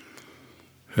bookers,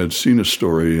 had seen a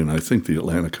story in, I think, the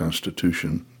Atlanta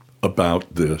Constitution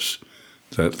about this,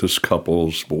 that this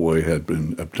couple's boy had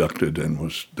been abducted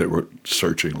and they were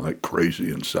searching like crazy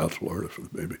in South Florida for the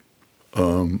baby.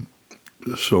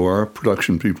 So our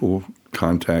production people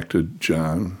contacted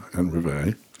John and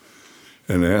Reve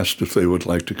and asked if they would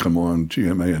like to come on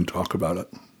GMA and talk about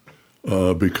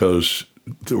it because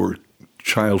there were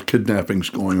child kidnappings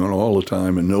going on all the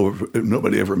time and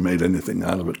nobody ever made anything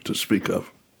out of it to speak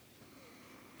of.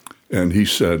 And he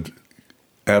said,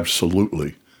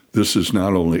 absolutely, this is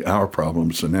not only our problem,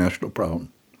 it's a national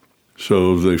problem.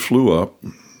 So they flew up,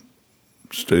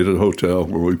 stayed at a hotel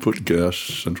where we put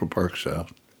guests, Central Park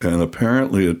South, and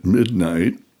apparently at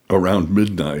around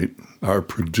midnight, our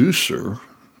producer,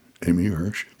 Amy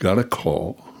Hirsch, got a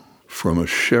call from a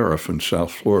sheriff in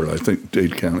South Florida, I think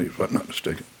Dade County, if I'm not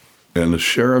mistaken. And the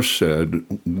sheriff said,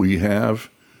 we have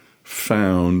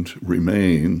found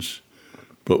remains,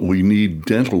 but we need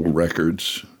dental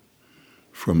records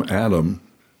from Adam.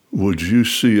 Would you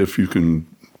see if you can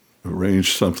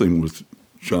arrange something with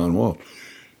John Walsh?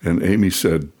 And Amy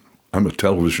said, I'm a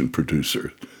television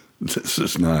producer. This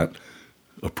is not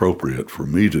appropriate for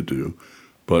me to do,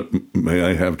 but may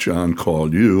I have John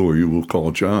call you, or you will call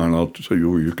John? I'll tell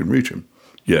you where you can reach him.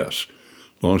 Yes.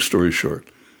 Long story short,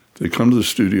 they come to the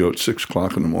studio at 6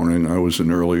 o'clock in the morning. I was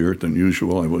in earlier than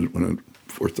usual. I went at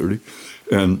 4:30.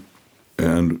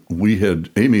 And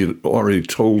Amy had already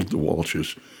told the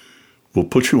Walshes, we'll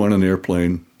put you on an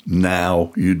airplane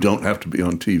now. You don't have to be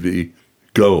on TV.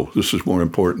 Go. This is more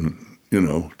important,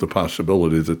 the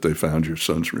possibility that they found your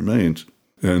son's remains.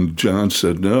 And John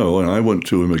said no, and I went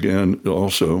to him again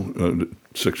also at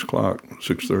 6 o'clock,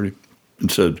 6:30.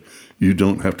 and said, "You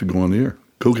don't have to go on the air.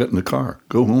 Go get in the car.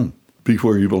 Go home. Be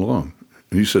where you belong."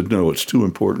 And he said, "No, it's too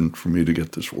important for me to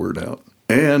get this word out."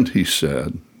 And he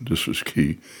said, this was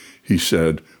key, he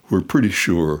said, "We're pretty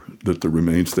sure that the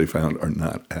remains they found are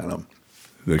not Adam."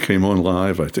 They came on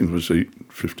live, I think it was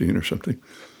 8:15 or something,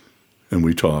 and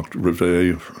we talked.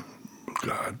 Reve,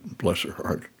 God bless her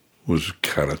heart, was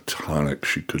catatonic.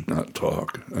 She could not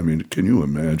talk. I mean, can you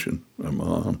imagine a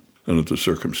mom under the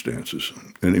circumstances?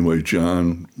 Anyway,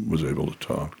 John was able to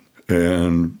talk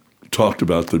and talked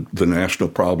about the national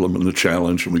problem and the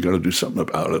challenge, and we got to do something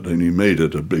about it. And he made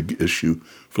it a big issue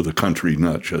for the country,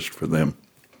 not just for them.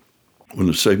 When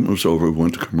the segment was over, we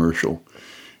went to commercial.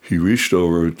 He reached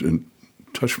over and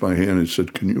touched my hand and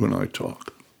said, "Can you and I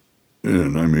talk?"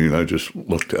 And I mean, I just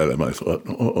looked at him. I thought,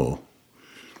 uh-oh.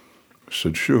 I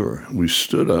said, "Sure." We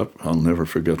stood up, I'll never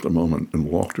forget the moment, and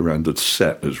walked around. The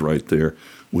set is right there.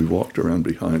 We walked around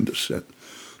behind the set.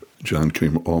 John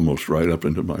came almost right up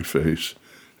into my face,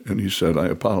 and he said, "I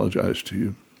apologize to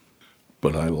you,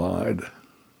 but I lied.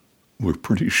 We're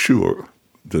pretty sure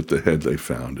that the head they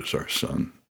found is our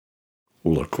son."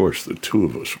 Well, of course, the two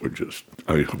of us were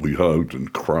we hugged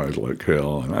and cried like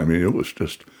hell. And I mean, it was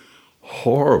just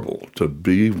horrible to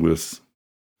be with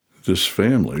this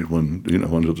family when,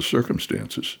 under the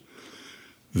circumstances.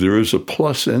 There is a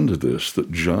plus end to this,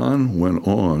 that John went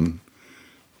on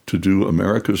to do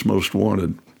America's Most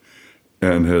Wanted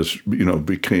and has,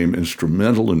 became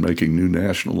instrumental in making new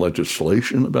national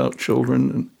legislation about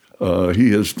children.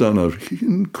 He has done an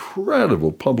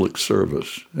incredible public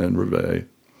service, and Reve,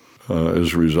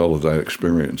 as a result of that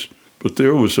experience. But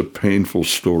there was a painful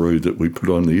story that we put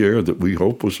on the air that we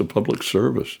hope was a public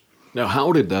service. Now,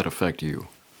 how did that affect you?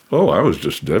 Oh, I was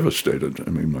just devastated.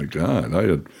 I mean, my God, I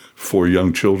had 4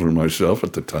 young children myself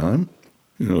at the time.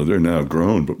 They're now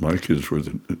grown, but my kids were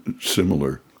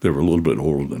similar. They were a little bit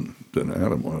older than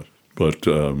Adam was, but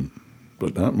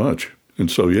not much.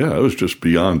 And so, yeah, it was just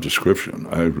beyond description.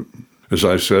 As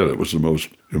I said, it was the most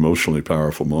emotionally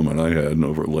powerful moment I had in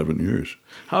over 11 years.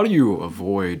 How do you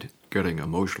avoid getting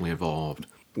emotionally involved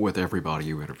with everybody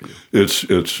you interview? It's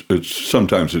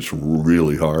sometimes it's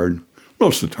really hard.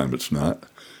 Most of the time it's not,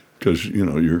 because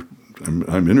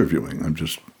I'm interviewing. I'm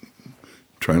just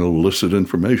trying to elicit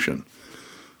information.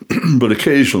 But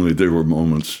occasionally there were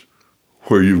moments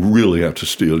where you really have to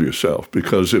steel yourself,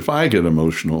 because if I get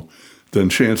emotional, then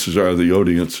chances are the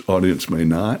audience may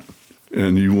not.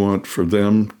 And you want for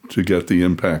them to get the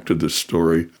impact of this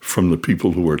story from the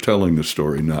people who are telling the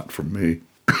story, not from me.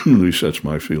 At least that's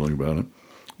my feeling about it.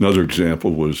 Another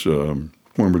example was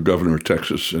former governor of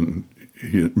Texas, and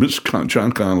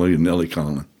John Connally and Nellie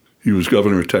Conlon. He was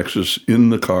governor of Texas in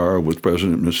the car with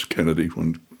President and Mrs. Kennedy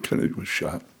when Kennedy was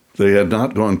shot. They had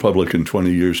not gone public in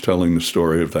 20 years telling the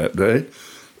story of that day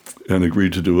and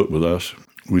agreed to do it with us.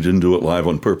 We didn't do it live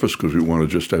on purpose because we wanted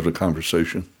just to have a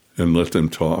conversation and let them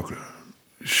talk.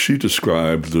 She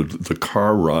described the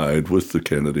car ride with the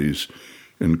Kennedys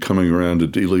and coming around to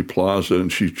Dealey Plaza.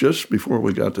 And just before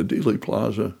we got to Dealey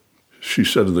Plaza, she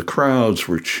said the crowds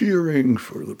were cheering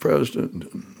for the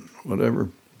president and whatever.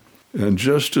 And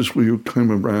just as we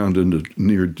came around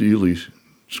near Dealey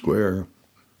Square,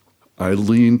 I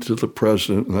leaned to the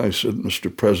president and I said,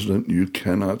 "Mr. President, you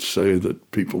cannot say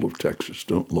that people of Texas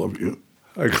don't love you."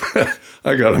 I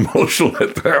got emotional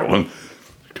at that one,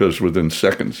 because within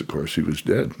seconds, of course, he was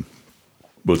dead.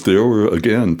 But there were,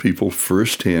 again, people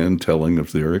firsthand telling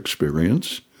of their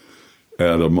experience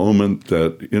at a moment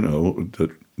that,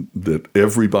 that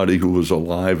everybody who was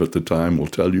alive at the time will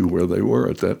tell you where they were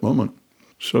at that moment.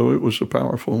 So it was a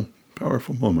powerful,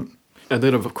 powerful moment. And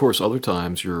then, of course, other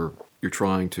times you're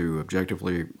trying to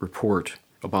objectively report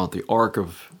about the arc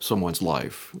of someone's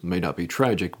life. It may not be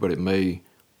tragic, but it may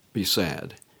be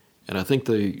sad. And I think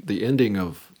the ending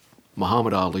of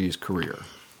Muhammad Ali's career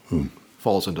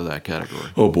falls into that category.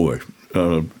 Oh, boy.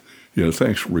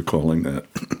 Thanks for recalling that.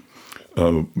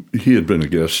 He had been a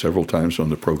guest several times on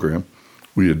the program.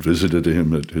 We had visited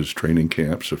him at his training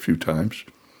camps a few times.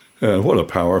 What a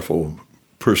powerful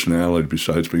personality,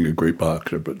 besides being a great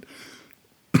boxer, but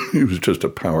he was just a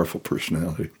powerful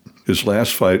personality. His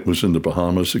last fight was in the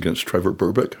Bahamas against Trevor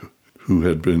Berbick, who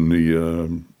had been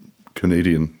the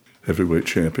Canadian heavyweight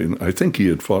champion. I think he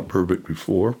had fought Berbick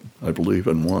before, I believe,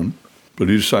 and won. But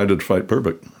he decided to fight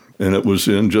Berbick. And it was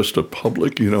in just a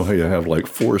public, how you have like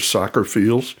 4 soccer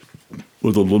fields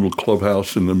with a little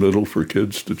clubhouse in the middle for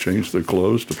kids to change their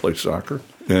clothes to play soccer.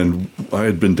 And I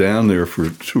had been down there for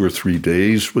 2 or 3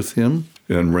 days with him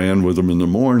and ran with him in the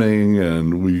morning.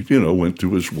 And we, went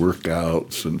to his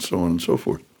workouts and so on and so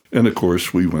forth. And, of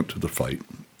course, we went to the fight.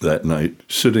 that night,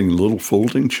 sitting in little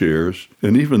folding chairs.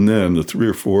 And even then, the 3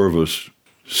 or 4 of us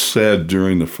said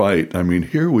during the fight, I mean,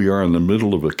 here we are in the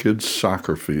middle of a kid's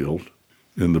soccer field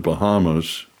in the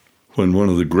Bahamas when one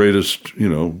of the greatest,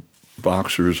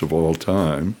 boxers of all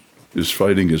time is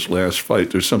fighting his last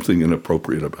fight. There's something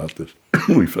inappropriate about this,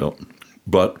 we felt.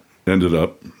 But ended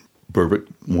up, Berbick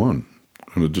won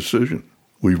on a decision.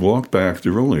 We walked back.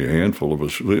 There were only a handful of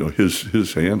us,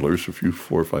 his handlers, 4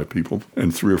 or 5 people,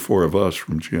 and 3 or 4 of us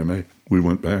from GMA. We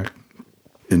went back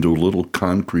into a little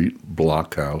concrete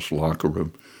blockhouse locker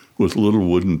room with little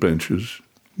wooden benches,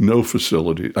 no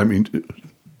facility. I mean,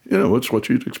 it's what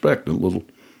you'd expect in a little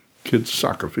kid's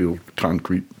soccer field,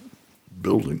 concrete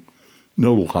building.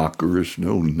 No lockers,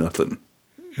 no nothing.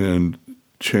 And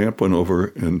Champ went over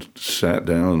and sat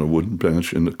down on a wooden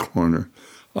bench in the corner.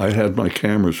 I had my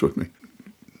cameras with me.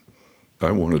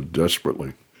 I wanted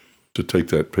desperately to take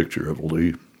that picture of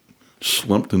Lee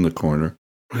slumped in the corner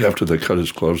after they cut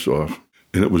his gloves off.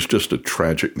 And it was just a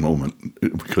tragic moment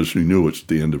because we knew it's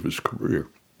the end of his career.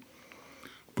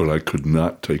 But I could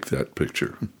not take that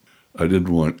picture. I didn't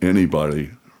want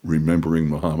anybody remembering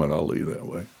Muhammad Ali that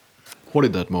way. What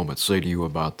did that moment say to you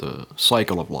about the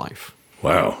cycle of life?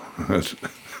 Wow. That's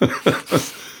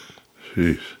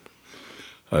jeez.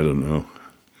 I don't know.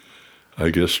 I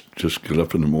guess just get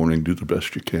up in the morning, do the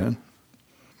best you can,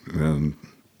 and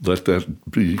let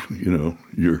that be,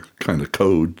 your kind of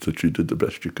code that you did the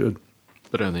best you could.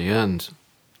 But in the end,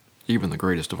 even the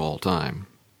greatest of all time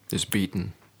is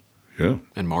beaten and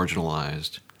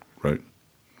marginalized. Right.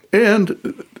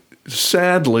 And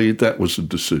sadly, that was a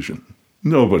decision.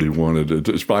 Nobody wanted it.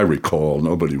 As I recall,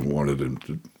 nobody wanted him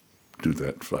to do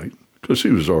that fight because he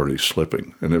was already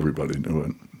slipping, and everybody knew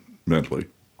it mentally,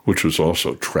 which was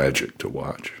also tragic to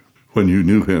watch. When you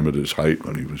knew him at his height,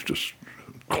 when he was just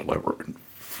clever and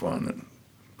fun and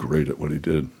great at what he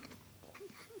did.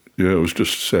 Yeah, it was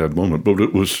just a sad moment, but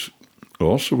it was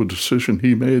also a decision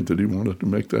he made that he wanted to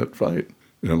make that fight.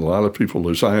 And a lot of people,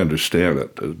 as I understand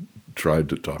it, tried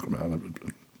to talk about it,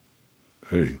 but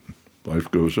hey,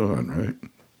 life goes on, right?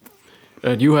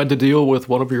 And you had to deal with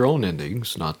one of your own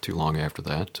endings not too long after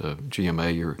that.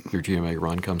 GMA, your GMA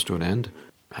run comes to an end.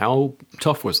 How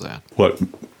tough was that? What?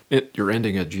 Your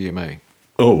ending at GMA.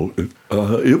 Oh,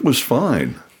 it was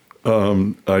fine.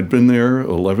 I'd been there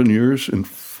 11 years and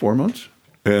 4 months,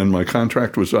 and my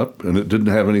contract was up, and it didn't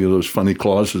have any of those funny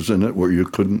clauses in it where you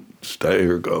couldn't stay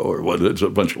or go or what. It's a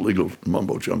bunch of legal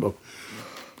mumbo-jumbo.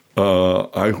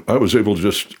 I was able to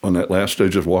just, on that last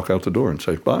stage, just walk out the door and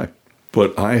say bye.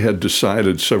 But I had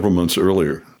decided several months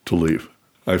earlier to leave.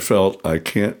 I felt I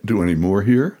can't do any more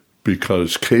here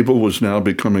because cable was now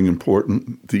becoming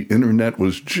important. The internet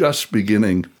was just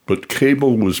beginning, but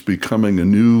cable was becoming a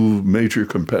new major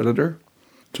competitor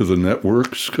to the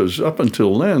networks because up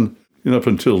until then, up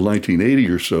until 1980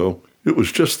 or so, it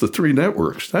was just the 3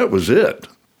 networks. That was it.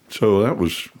 So that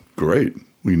was great.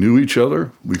 We knew each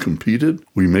other. We competed.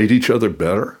 We made each other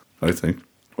better, I think,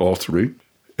 all 3.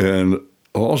 And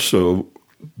also,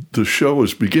 the show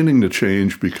was beginning to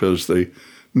change because the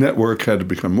network had to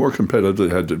become more competitive.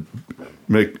 They had to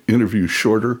make interviews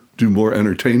shorter, do more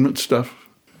entertainment stuff,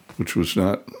 which was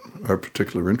not our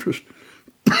particular interest.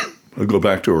 I'll go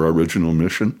back to our original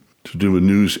mission, to do a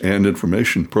news and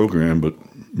information program, but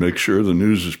make sure the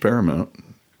news is paramount.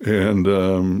 And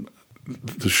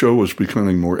the show was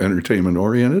becoming more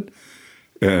entertainment-oriented,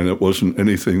 and it wasn't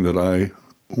anything that I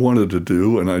wanted to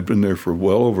do, and I'd been there for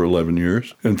well over 11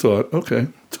 years and thought, okay,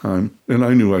 time. And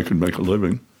I knew I could make a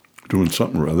living doing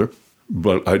something or other,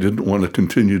 but I didn't want to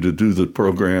continue to do the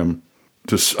program.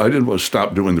 I didn't want to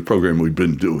stop doing the program we'd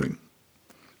been doing.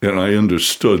 And I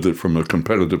understood that from a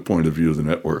competitive point of view, the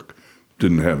network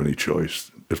didn't have any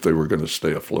choice if they were going to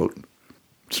stay afloat.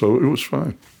 So it was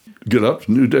fine. Get up,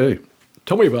 new day.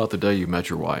 Tell me about the day you met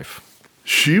your wife.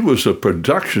 She was a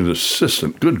production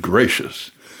assistant. Good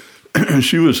gracious.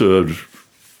 She was a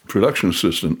production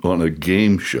assistant on a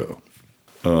game show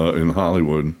in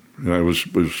Hollywood. And I was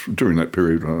during that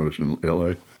period when I was in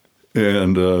L.A.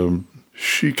 And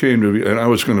she came to me, and I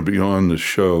was going to be on the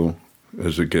show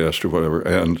as a guest or whatever,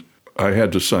 and I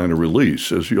had to sign a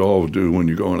release, as you all do when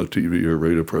you go on a TV or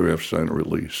radio program. You have to sign a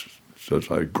release. It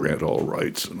says I grant all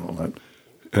rights and all that.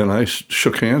 And I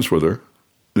shook hands with her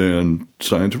and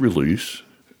signed the release,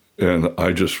 and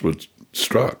I just was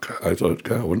struck. I thought,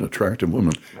 God, what an attractive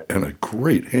woman, and a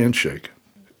great handshake.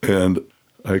 And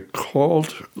I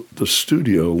called the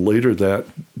studio later that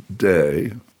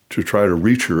day to try to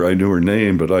reach her. I knew her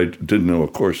name, but I didn't know,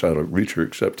 of course, how to reach her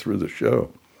except through the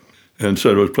show. And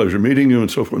said, it was a pleasure meeting you, and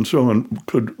so forth and so on.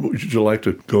 Would you like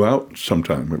to go out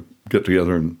sometime or get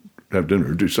together and have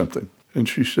dinner or do something? And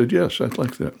she said, yes, I'd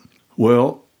like that.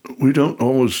 Well, we don't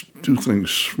always do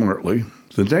things smartly.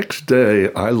 The next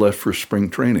day, I left for spring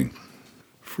training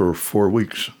for 4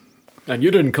 weeks. And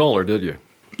you didn't call her, did you?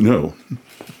 No.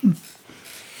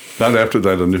 Not after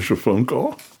that initial phone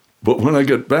call. But when I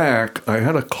get back, I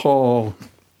had a call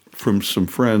from some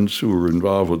friends who were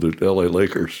involved with the LA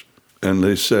Lakers. And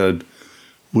they said,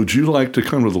 would you like to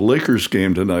come to the Lakers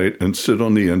game tonight and sit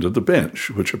on the end of the bench,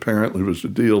 which apparently was the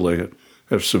deal. They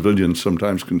have civilians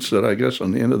sometimes can sit, I guess,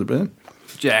 on the end of the bench.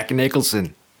 Jack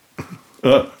Nicholson.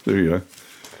 There you are.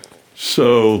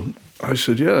 So I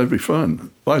said, yeah, it'd be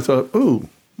fun. Well, I thought, oh,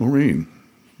 Maureen,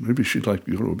 maybe she'd like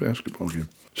to go to a basketball game.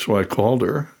 So I called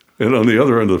her. And on the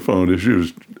other end of the phone, she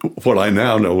was what I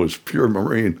now know is pure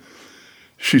Maureen.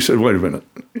 She said, wait a minute.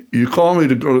 You call me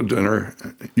to go to dinner.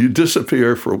 You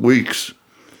disappear for weeks.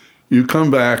 You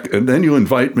come back, and then you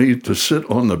invite me to sit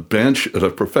on the bench at a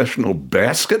professional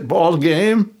basketball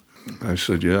game? I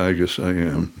said, yeah, I guess I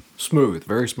am. Smooth,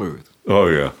 very smooth. Oh,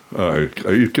 yeah.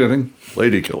 Are you kidding?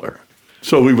 Lady killer.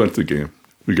 So we went to the game.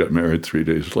 We got married 3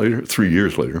 years later. 3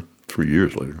 years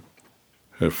later.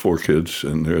 Have 4 kids,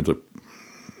 and they're the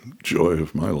joy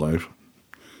of my life.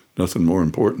 Nothing more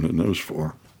important than those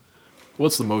 4.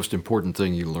 What's the most important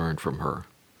thing you learned from her?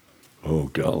 Oh,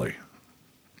 golly.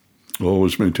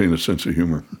 Always maintain a sense of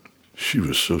humor. She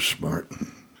was so smart.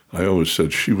 I always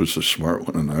said she was the smart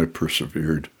one, and I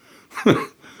persevered.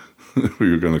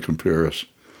 We were going to compare us.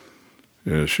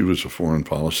 Yeah, she was a foreign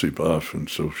policy buff, and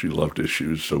so she loved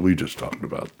issues. So we just talked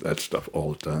about that stuff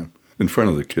all the time in front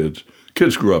of the kids.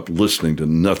 Kids grew up listening to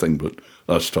nothing but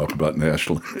us talk about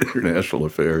national and international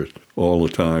affairs all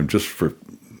the time, just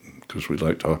because we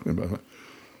like talking about it.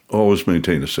 Always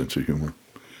maintain a sense of humor.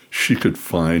 She could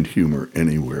find humor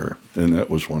anywhere, and that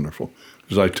was wonderful,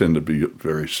 because I tend to be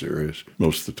very serious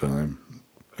most of the time.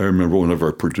 I remember one of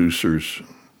our producers,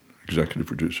 executive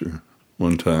producer,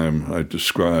 one time I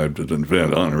described at an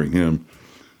event honoring him.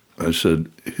 I said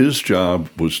his job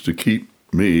was to keep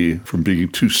me from being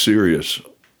too serious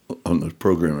on the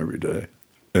program every day.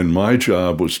 And my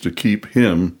job was to keep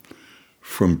him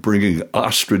from bringing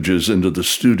ostriches into the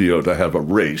studio to have a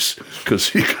race, because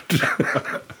he could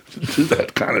do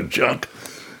that kind of junk.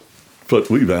 But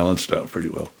we balanced out pretty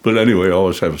well. But anyway, I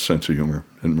always have a sense of humor,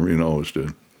 and Maureen always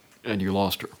did. And you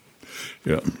lost her.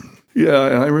 Yeah. Yeah,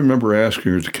 I remember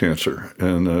asking her to cancer,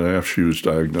 and after she was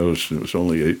diagnosed, it was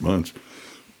only 8 months.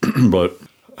 But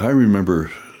I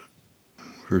remember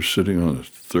her sitting on the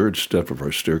 3rd step of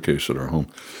our staircase at our home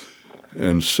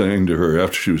and saying to her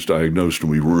after she was diagnosed,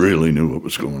 and we really knew what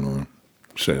was going on,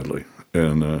 sadly.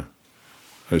 And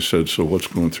I said, so what's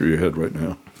going through your head right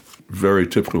now? Very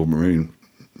typical Maureen.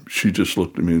 She just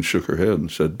looked at me and shook her head and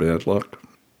said, bad luck.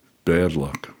 Bad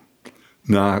luck.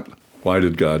 Not, why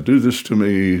did God do this to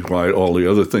me? Why all the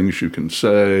other things you can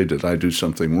say? Did I do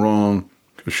something wrong?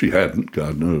 Because she hadn't,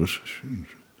 God knows. She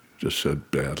just said,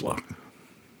 bad luck.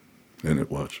 And it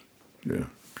was. Yeah,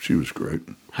 she was great.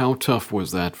 How tough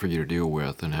was that for you to deal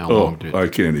with, and how long did... I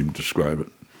can't even describe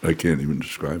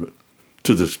it.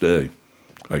 To this day,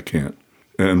 I can't.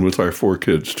 And with our 4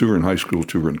 kids, 2 were in high school,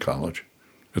 2 were in college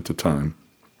at the time.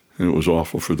 And it was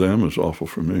awful for them, it was awful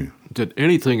for me. Did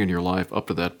anything in your life up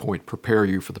to that point prepare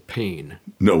you for the pain?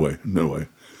 No way.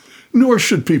 Nor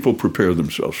should people prepare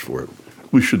themselves for it.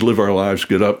 We should live our lives,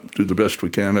 get up, do the best we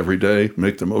can every day,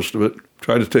 make the most of it,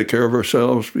 try to take care of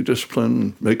ourselves, be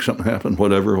disciplined, make something happen,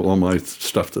 whatever, all my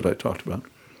stuff that I talked about.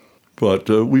 But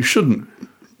we shouldn't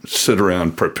sit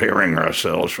around preparing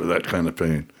ourselves for that kind of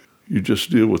pain. You just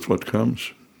deal with what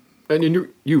comes. And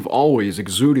you've always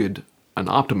exuded an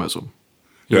optimism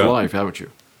in your life, haven't you?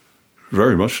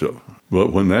 Very much so.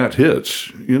 But when that hits,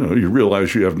 you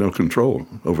realize you have no control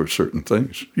over certain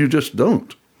things. You just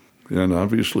don't. And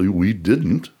obviously we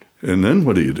didn't. And then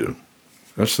what do you do?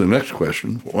 That's the next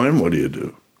question. When what do you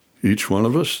do? Each one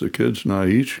of us, the kids and I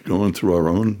each, going through our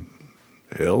own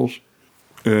hells.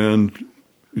 And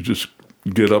you just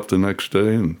get up the next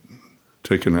day and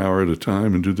take an hour at a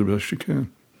time and do the best you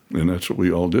can. And that's what we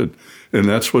all did. And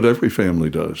that's what every family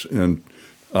does. And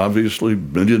obviously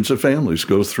millions of families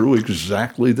go through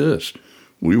exactly this.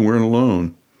 We weren't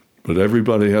alone, but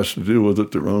everybody has to deal with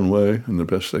it their own way and the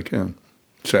best they can,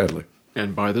 sadly.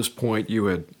 And by this point, you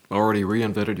had already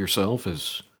reinvented yourself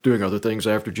as doing other things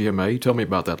after GMA. Tell me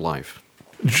about that life.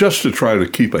 Just to try to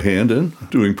keep a hand in,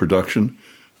 doing production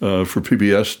for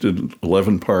PBS, did an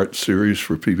 11-part series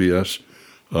for PBS,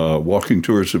 walking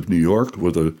tours of New York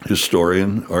with a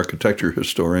historian, architecture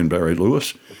historian, Barry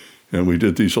Lewis. And we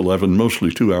did these 11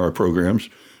 mostly 2-hour programs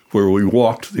where we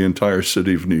walked the entire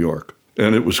city of New York.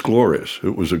 And it was glorious.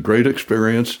 It was a great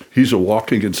experience. He's a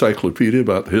walking encyclopedia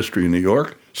about the history of New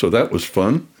York. So that was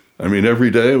fun. I mean, every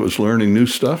day I was learning new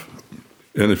stuff.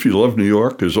 And if you love New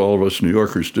York, as all of us New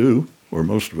Yorkers do, or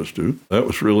most of us do, that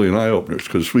was really an eye-opener,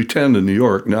 because we tend in New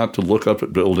York not to look up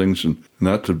at buildings and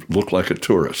not to look like a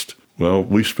tourist. Well,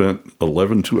 we spent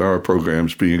 11 two-hour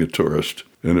programs being a tourist,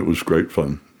 and it was great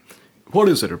fun. What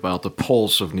is it about the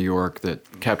pulse of New York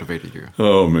that captivated you?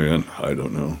 Oh, man, I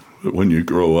don't know. But when you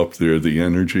grow up there, the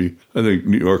energy, I think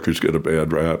New Yorkers get a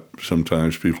bad rap.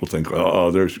 Sometimes people think,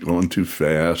 oh, they're going too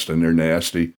fast and they're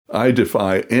nasty. I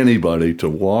defy anybody to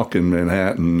walk in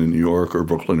Manhattan, in New York, or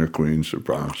Brooklyn, or Queens, or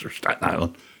Bronx, or Staten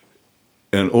Island,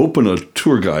 and open a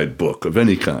tour guide book of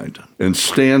any kind and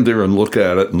stand there and look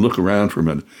at it and look around for a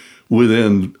minute.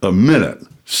 Within a minute,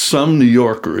 some New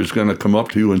Yorker is going to come up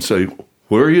to you and say,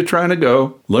 where are you trying to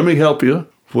go? Let me help you.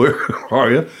 Where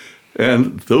are you?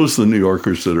 And those are the New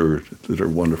Yorkers that are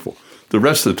wonderful. The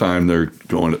rest of the time, they're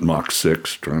going at Mach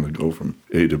 6, trying to go from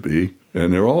A to B.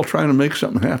 And they're all trying to make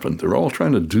something happen. They're all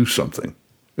trying to do something.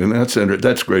 And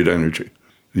that's great energy.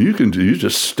 You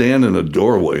just stand in a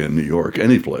doorway in New York,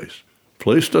 any place.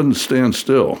 Place doesn't stand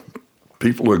still.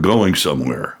 People are going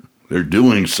somewhere. They're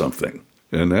doing something.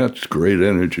 And that's great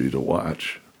energy to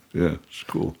watch. Yeah, it's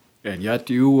cool. And yet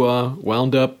you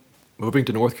wound up moving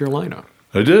to North Carolina.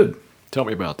 I did. Tell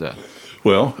me about that.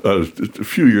 Well, a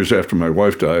few years after my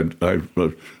wife died, I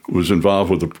was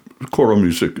involved with the choral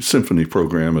music symphony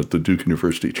program at the Duke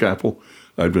University Chapel.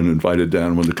 I'd been invited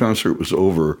down. When the concert was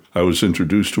over, I was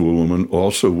introduced to a woman,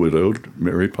 also widowed,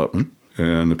 Mary Putman,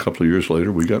 and a couple of years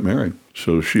later, we got married.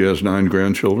 So she has 9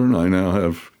 grandchildren. I now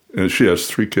have, and she has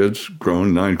 3 kids,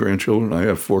 grown, 9 grandchildren. I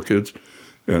have 4 kids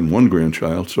and 1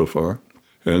 grandchild so far.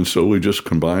 And so we just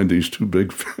combined these 2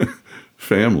 big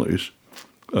families.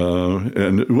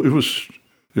 And it was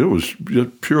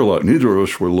just pure luck. Neither of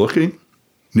us were looking.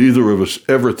 Neither of us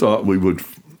ever thought we would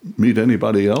meet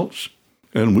anybody else.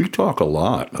 And we talk a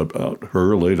lot about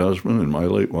her late husband and my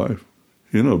late wife,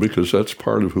 because that's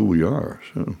part of who we are.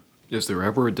 So. Is there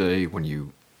ever a day when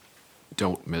you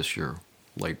don't miss your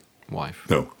late wife?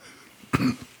 No.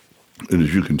 And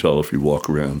as you can tell, if you walk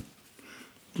around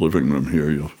the living room here,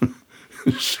 you'll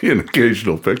see an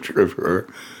occasional picture of her.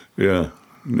 Yeah,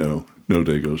 no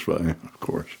day goes by, of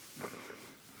course.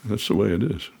 That's the way it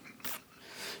is.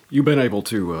 You've been able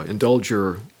to indulge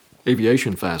your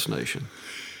aviation fascination.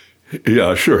 Yeah,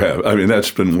 I sure have. I mean,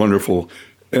 that's been wonderful.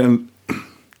 And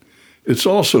it's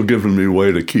also given me a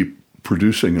way to keep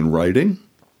producing and writing,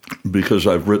 because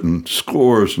I've written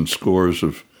scores and scores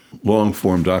of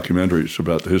long-form documentaries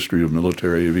about the history of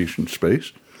military aviation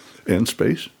space,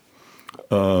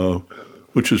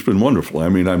 which has been wonderful. I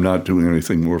mean, I'm not doing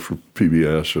anything more for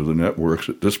PBS or the networks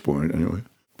at this point anyway.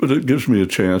 But it gives me a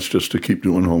chance just to keep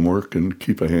doing homework and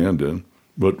keep a hand in.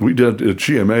 But we did, at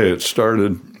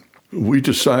GMA, we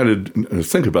decided,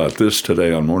 think about this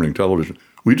today on morning television,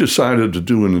 we decided to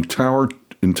do an entire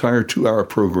 2-hour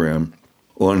program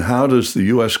on how does the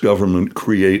U.S. government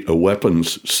create a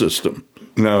weapons system.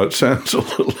 Now, it sounds a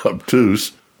little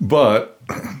obtuse, but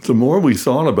the more we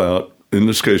thought about, in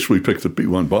this case, we picked the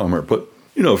B-1 bomber, but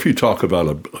if you talk about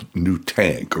a new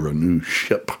tank or a new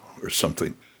ship or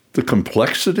something, the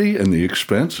complexity and the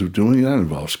expense of doing that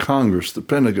involves Congress, the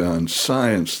Pentagon,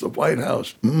 science, the White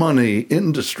House, money,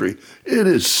 industry. It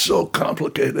is so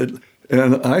complicated.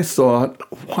 And I thought,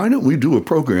 why don't we do a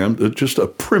program that just a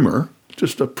primer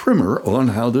on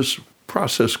how this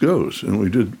process goes? And we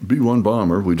did B-1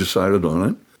 bomber. We decided on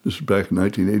it. This is back in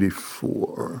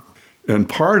 1984. And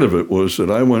part of it was that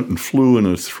I went and flew in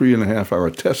a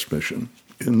 3.5-hour test mission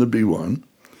in the B-1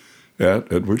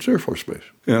 at Edwards Air Force Base.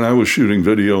 And I was shooting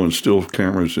video and still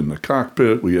cameras in the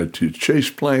cockpit. We had 2 chase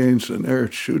planes, and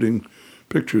they're shooting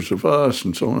pictures of us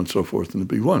and so on and so forth in the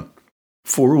B-1.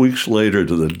 4 weeks later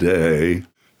to the day,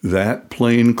 that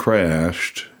plane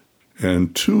crashed,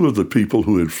 and 2 of the people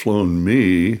who had flown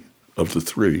me, of the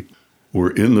 3, were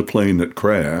in the plane that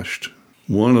crashed.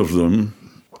 One of them,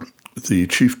 the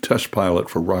chief test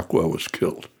pilot for Rockwell, was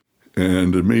killed.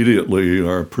 And immediately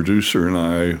our producer and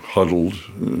I huddled.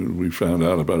 We found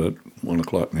out about it 1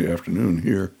 o'clock in the afternoon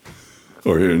here,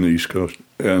 or here in the East Coast.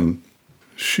 And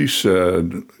she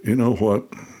said, you know what?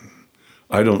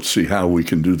 I don't see how we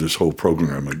can do this whole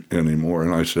program anymore.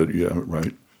 And I said, yeah,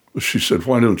 right. She said,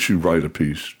 why don't you write a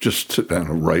piece? Just sit down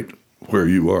and write where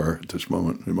you are at this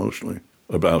moment emotionally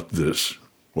about this,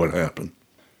 what happened.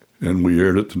 And we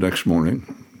aired it the next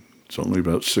morning. It's only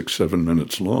about 6-7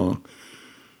 minutes long.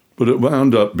 But it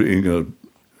wound up being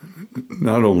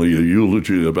not only a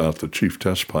eulogy about the chief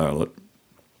test pilot,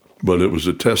 but it was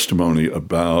a testimony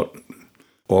about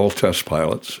all test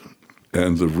pilots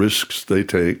and the risks they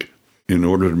take in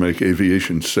order to make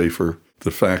aviation safer, the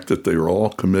fact that they are all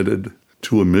committed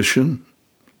to a mission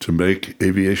to make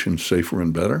aviation safer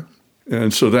and better.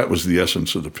 And so that was the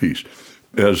essence of the piece.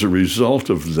 As a result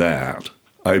of that,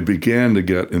 I began to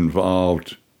get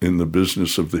involved in the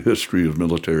business of the history of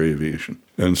military aviation.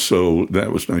 And so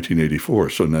that was 1984.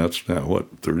 So that's now,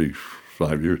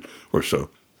 35 years or so.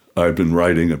 I've been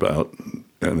writing about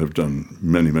and have done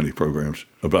many, many programs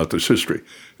about this history.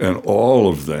 And all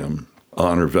of them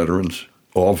honor veterans,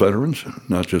 all veterans,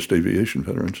 not just aviation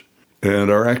veterans, and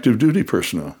our active duty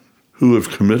personnel who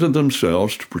have committed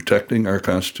themselves to protecting our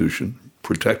Constitution,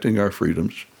 protecting our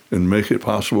freedoms, and make it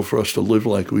possible for us to live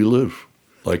like we live,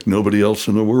 like nobody else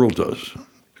in the world does.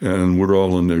 And we're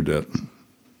all in their debt.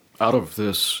 Out of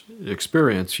this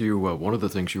experience, you one of the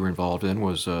things you were involved in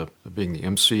was being the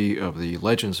MC of the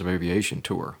Legends of Aviation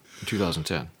Tour in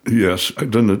 2010. Yes,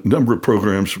 I've done a number of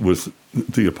programs with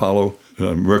the Apollo,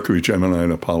 Mercury, Gemini,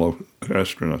 and Apollo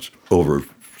astronauts over a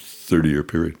 30-year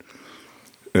period.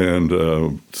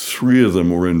 And 3 of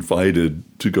them were invited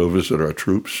to go visit our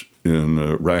troops in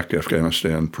Iraq,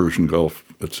 Afghanistan, Persian Gulf,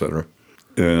 etc.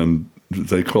 And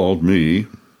they called me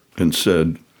and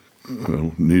said,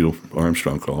 Neil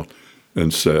Armstrong called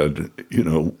and said,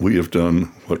 we have done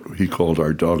what he called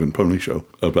our dog and pony show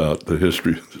about the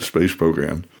history of the space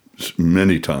program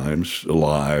many times,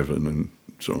 alive and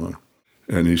so on.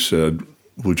 And he said,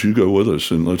 would you go with us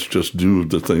and let's just do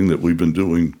the thing that we've been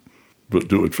doing, but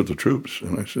do it for the troops?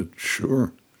 And I said,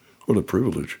 sure. What a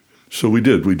privilege. So we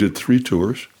did. We did 3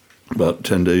 tours, about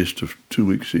 10 days to 2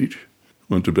 weeks each.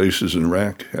 Went to bases in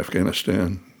Iraq,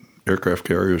 Afghanistan, aircraft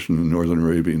carriers in the Northern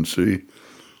Arabian Sea,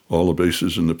 all the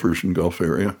bases in the Persian Gulf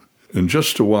area. And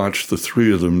just to watch the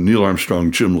 3 of them, Neil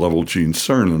Armstrong, Jim Lovell, Gene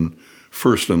Cernan,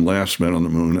 first and last man on the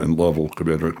moon, and Lovell,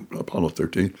 commander of Apollo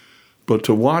 13, but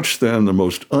to watch them, the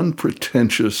most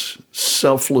unpretentious,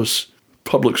 selfless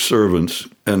public servants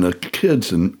and the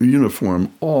kids in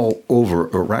uniform all over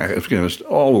Iraq, Afghanistan,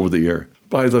 all over the air,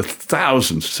 by the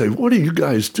thousands, say, what are you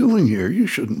guys doing here? You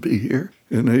shouldn't be here.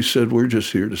 And they said, we're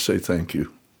just here to say thank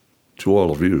you to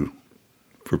all of you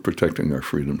for protecting our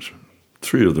freedoms.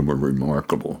 3 of them were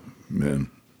remarkable men,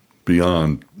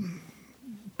 beyond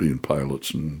being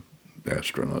pilots and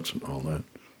astronauts and all that.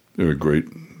 They were great,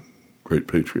 great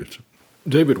patriots.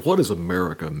 David, what does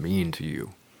America mean to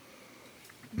you?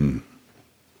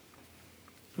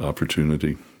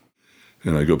 Opportunity.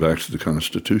 And I go back to the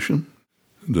Constitution,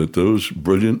 that those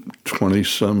brilliant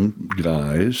 20-some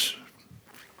guys,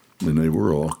 and they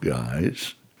were all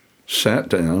guys, sat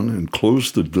down and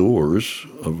closed the doors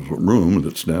of a room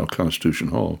that's now Constitution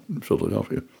Hall in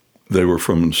Philadelphia. They were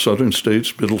from southern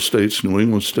states, middle states, New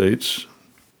England states.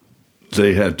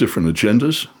 They had different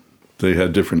agendas. They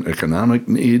had different economic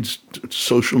needs,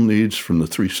 social needs from the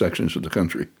 3 sections of the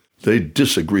country. They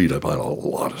disagreed about a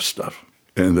lot of stuff.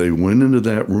 And they went into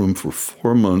that room for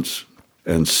 4 months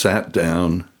and sat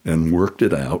down and worked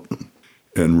it out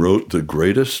and wrote the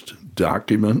greatest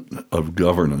document of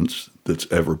governance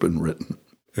that's ever been written.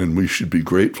 And we should be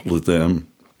grateful to them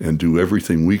and do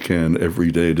everything we can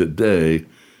every day to day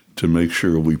to make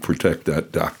sure we protect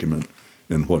that document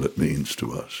and what it means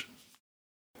to us.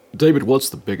 David, what's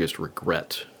the biggest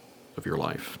regret of your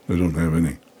life? I don't have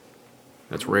any.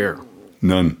 That's rare.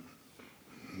 None.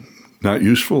 Not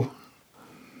useful.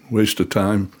 Waste of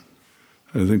time.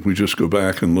 I think we just go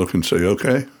back and look and say,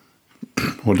 okay,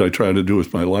 what did I try to do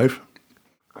with my life?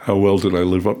 How well did I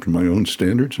live up to my own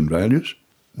standards and values?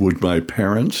 Would my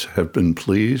parents have been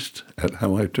pleased at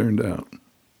how I turned out?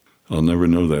 I'll never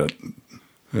know that,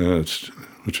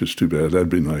 which is too bad. That'd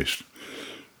be nice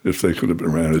if they could have been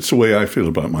around. It's the way I feel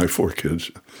about my 4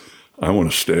 kids. I want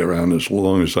to stay around as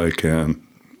long as I can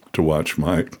to watch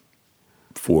my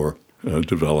 4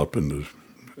 develop, and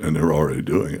they're already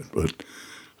doing it. But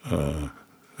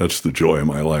that's the joy of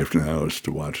my life now, is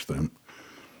to watch them.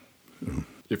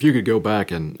 If you could go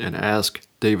back and ask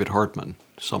David Hartman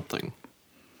something,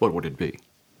 what would it be?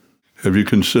 Have you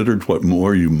considered what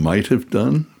more you might have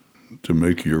done to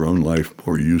make your own life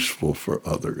more useful for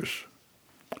others?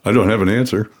 I don't have an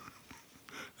answer.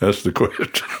 That's the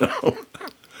question.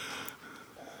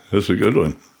 That's a good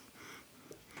one.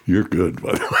 You're good,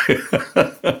 by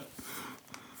the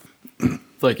way.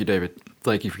 Thank you, David.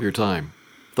 Thank you for your time.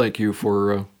 Thank you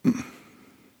for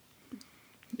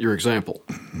your example.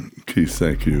 Keith,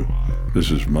 thank you.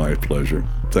 This is my pleasure.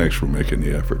 Thanks for making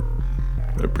the effort.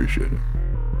 I appreciate it.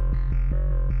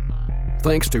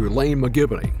 Thanks to Lane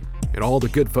McGivney and all the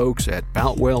good folks at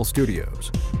Boutwell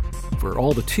Studios for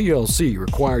all the TLC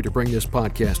required to bring this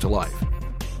podcast to life,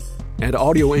 and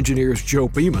audio engineers Joe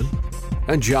Beeman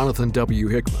and Jonathan W.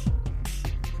 Hickman.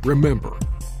 Remember,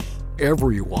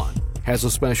 everyone has a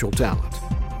special talent.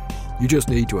 You just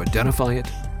need to identify it,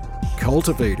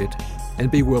 cultivate it, and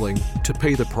be willing to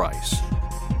pay the price.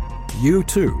 You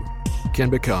too can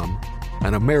become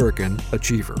an American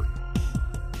achiever.